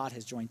what God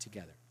has joined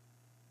together.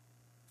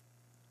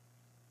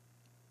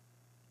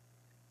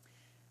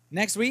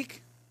 Next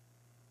week,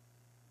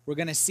 we're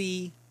going to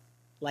see,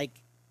 like,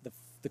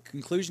 the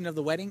conclusion of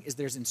the wedding is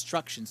there's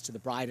instructions to the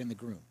bride and the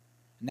groom.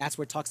 And that's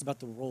where it talks about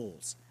the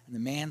roles, and the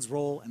man's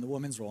role and the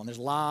woman's role. And there's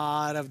a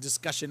lot of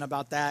discussion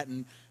about that,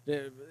 and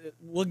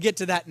we'll get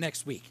to that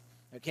next week,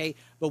 okay?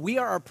 But we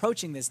are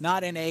approaching this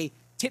not in a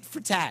tit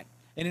for tat,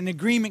 in an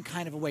agreement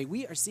kind of a way.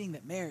 We are seeing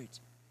that marriage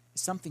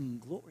is something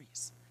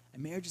glorious.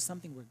 And marriage is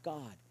something where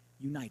God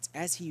unites.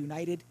 As he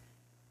united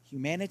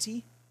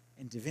humanity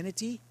and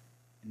divinity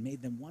and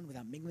made them one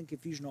without mingling,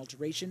 confusion, or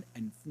alteration,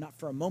 and not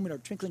for a moment or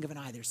twinkling of an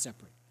eye they're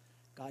separate.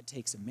 God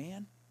takes a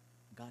man,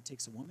 God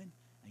takes a woman,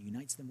 and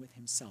unites them with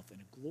himself in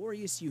a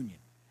glorious union.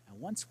 And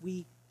once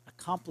we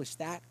accomplish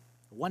that,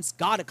 or once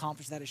God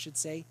accomplished that, I should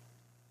say,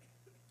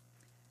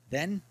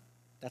 then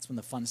that's when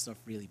the fun stuff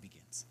really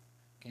begins.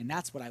 Okay, and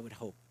that's what I would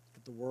hope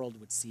that the world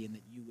would see and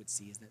that you would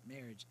see, is that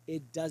marriage,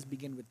 it does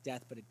begin with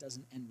death, but it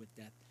doesn't end with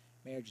death.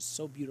 Marriage is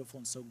so beautiful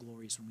and so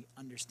glorious when we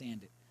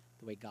understand it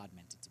the way God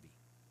meant it to be.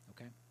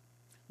 Okay?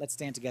 Let's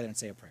stand together and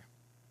say a prayer.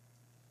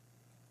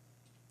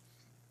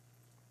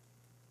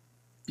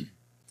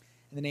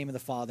 In the name of the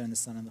Father, and the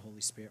Son, and the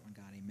Holy Spirit, one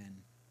God, amen.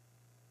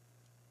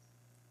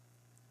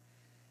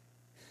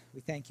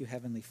 We thank you,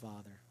 Heavenly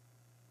Father,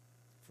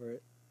 for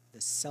the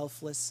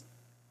selfless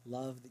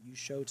love that you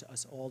show to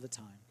us all the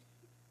time.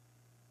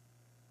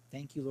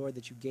 Thank you, Lord,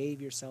 that you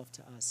gave yourself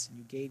to us, and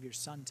you gave your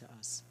Son to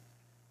us.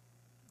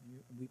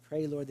 We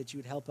pray, Lord, that you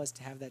would help us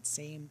to have that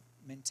same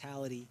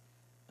mentality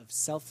of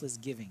selfless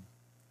giving,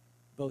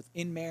 both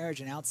in marriage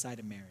and outside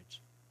of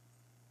marriage.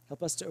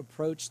 Help us to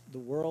approach the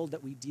world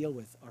that we deal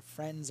with, our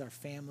friends, our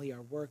family,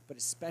 our work, but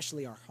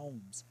especially our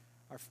homes,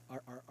 our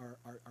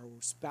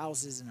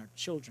spouses and our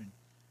children.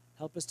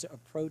 Help us to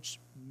approach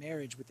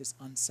marriage with this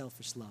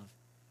unselfish love,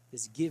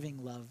 this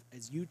giving love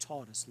as you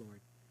taught us,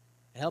 Lord.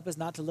 And help us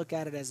not to look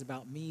at it as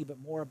about me, but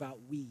more about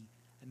we,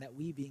 and that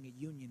we being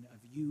a union of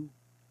you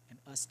and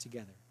us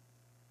together.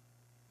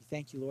 We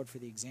thank you, Lord, for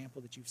the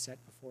example that you've set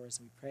before us.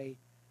 And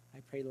I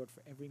pray, Lord,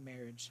 for every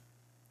marriage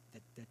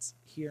that's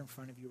here in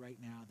front of you right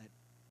now that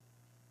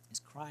is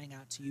crying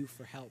out to you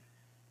for help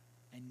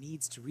and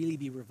needs to really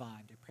be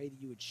revived. I pray that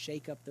you would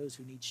shake up those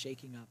who need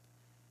shaking up,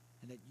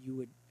 and that you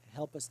would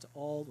help us to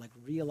all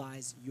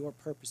realize your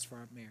purpose for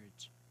our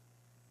marriage.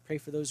 Pray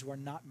for those who are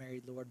not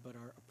married, Lord, but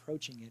are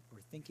approaching it or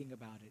thinking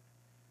about it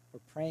or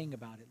praying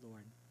about it,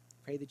 Lord.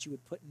 Pray that you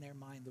would put in their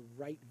mind the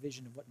right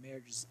vision of what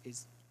marriage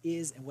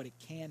is and what it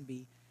can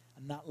be,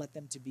 and not let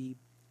them to be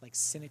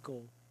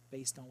cynical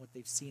based on what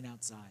they've seen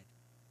outside.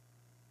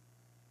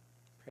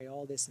 Pray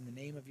all this in the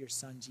name of your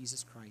Son,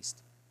 Jesus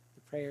Christ.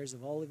 The prayers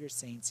of all of your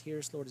saints. Hear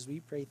us, Lord, as we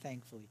pray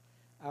thankfully.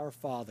 Our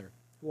Father,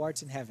 who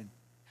art in heaven,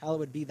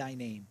 hallowed be thy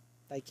name.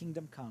 Thy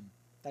kingdom come,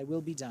 thy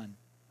will be done,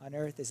 on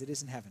earth as it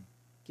is in heaven.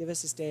 Give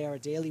us this day our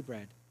daily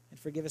bread, and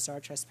forgive us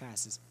our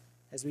trespasses,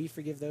 as we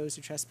forgive those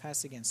who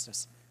trespass against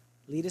us.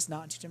 Lead us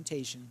not into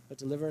temptation, but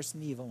deliver us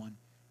from the evil one.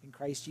 In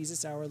Christ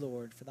Jesus our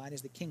Lord, for thine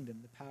is the kingdom,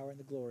 the power, and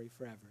the glory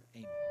forever.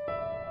 Amen.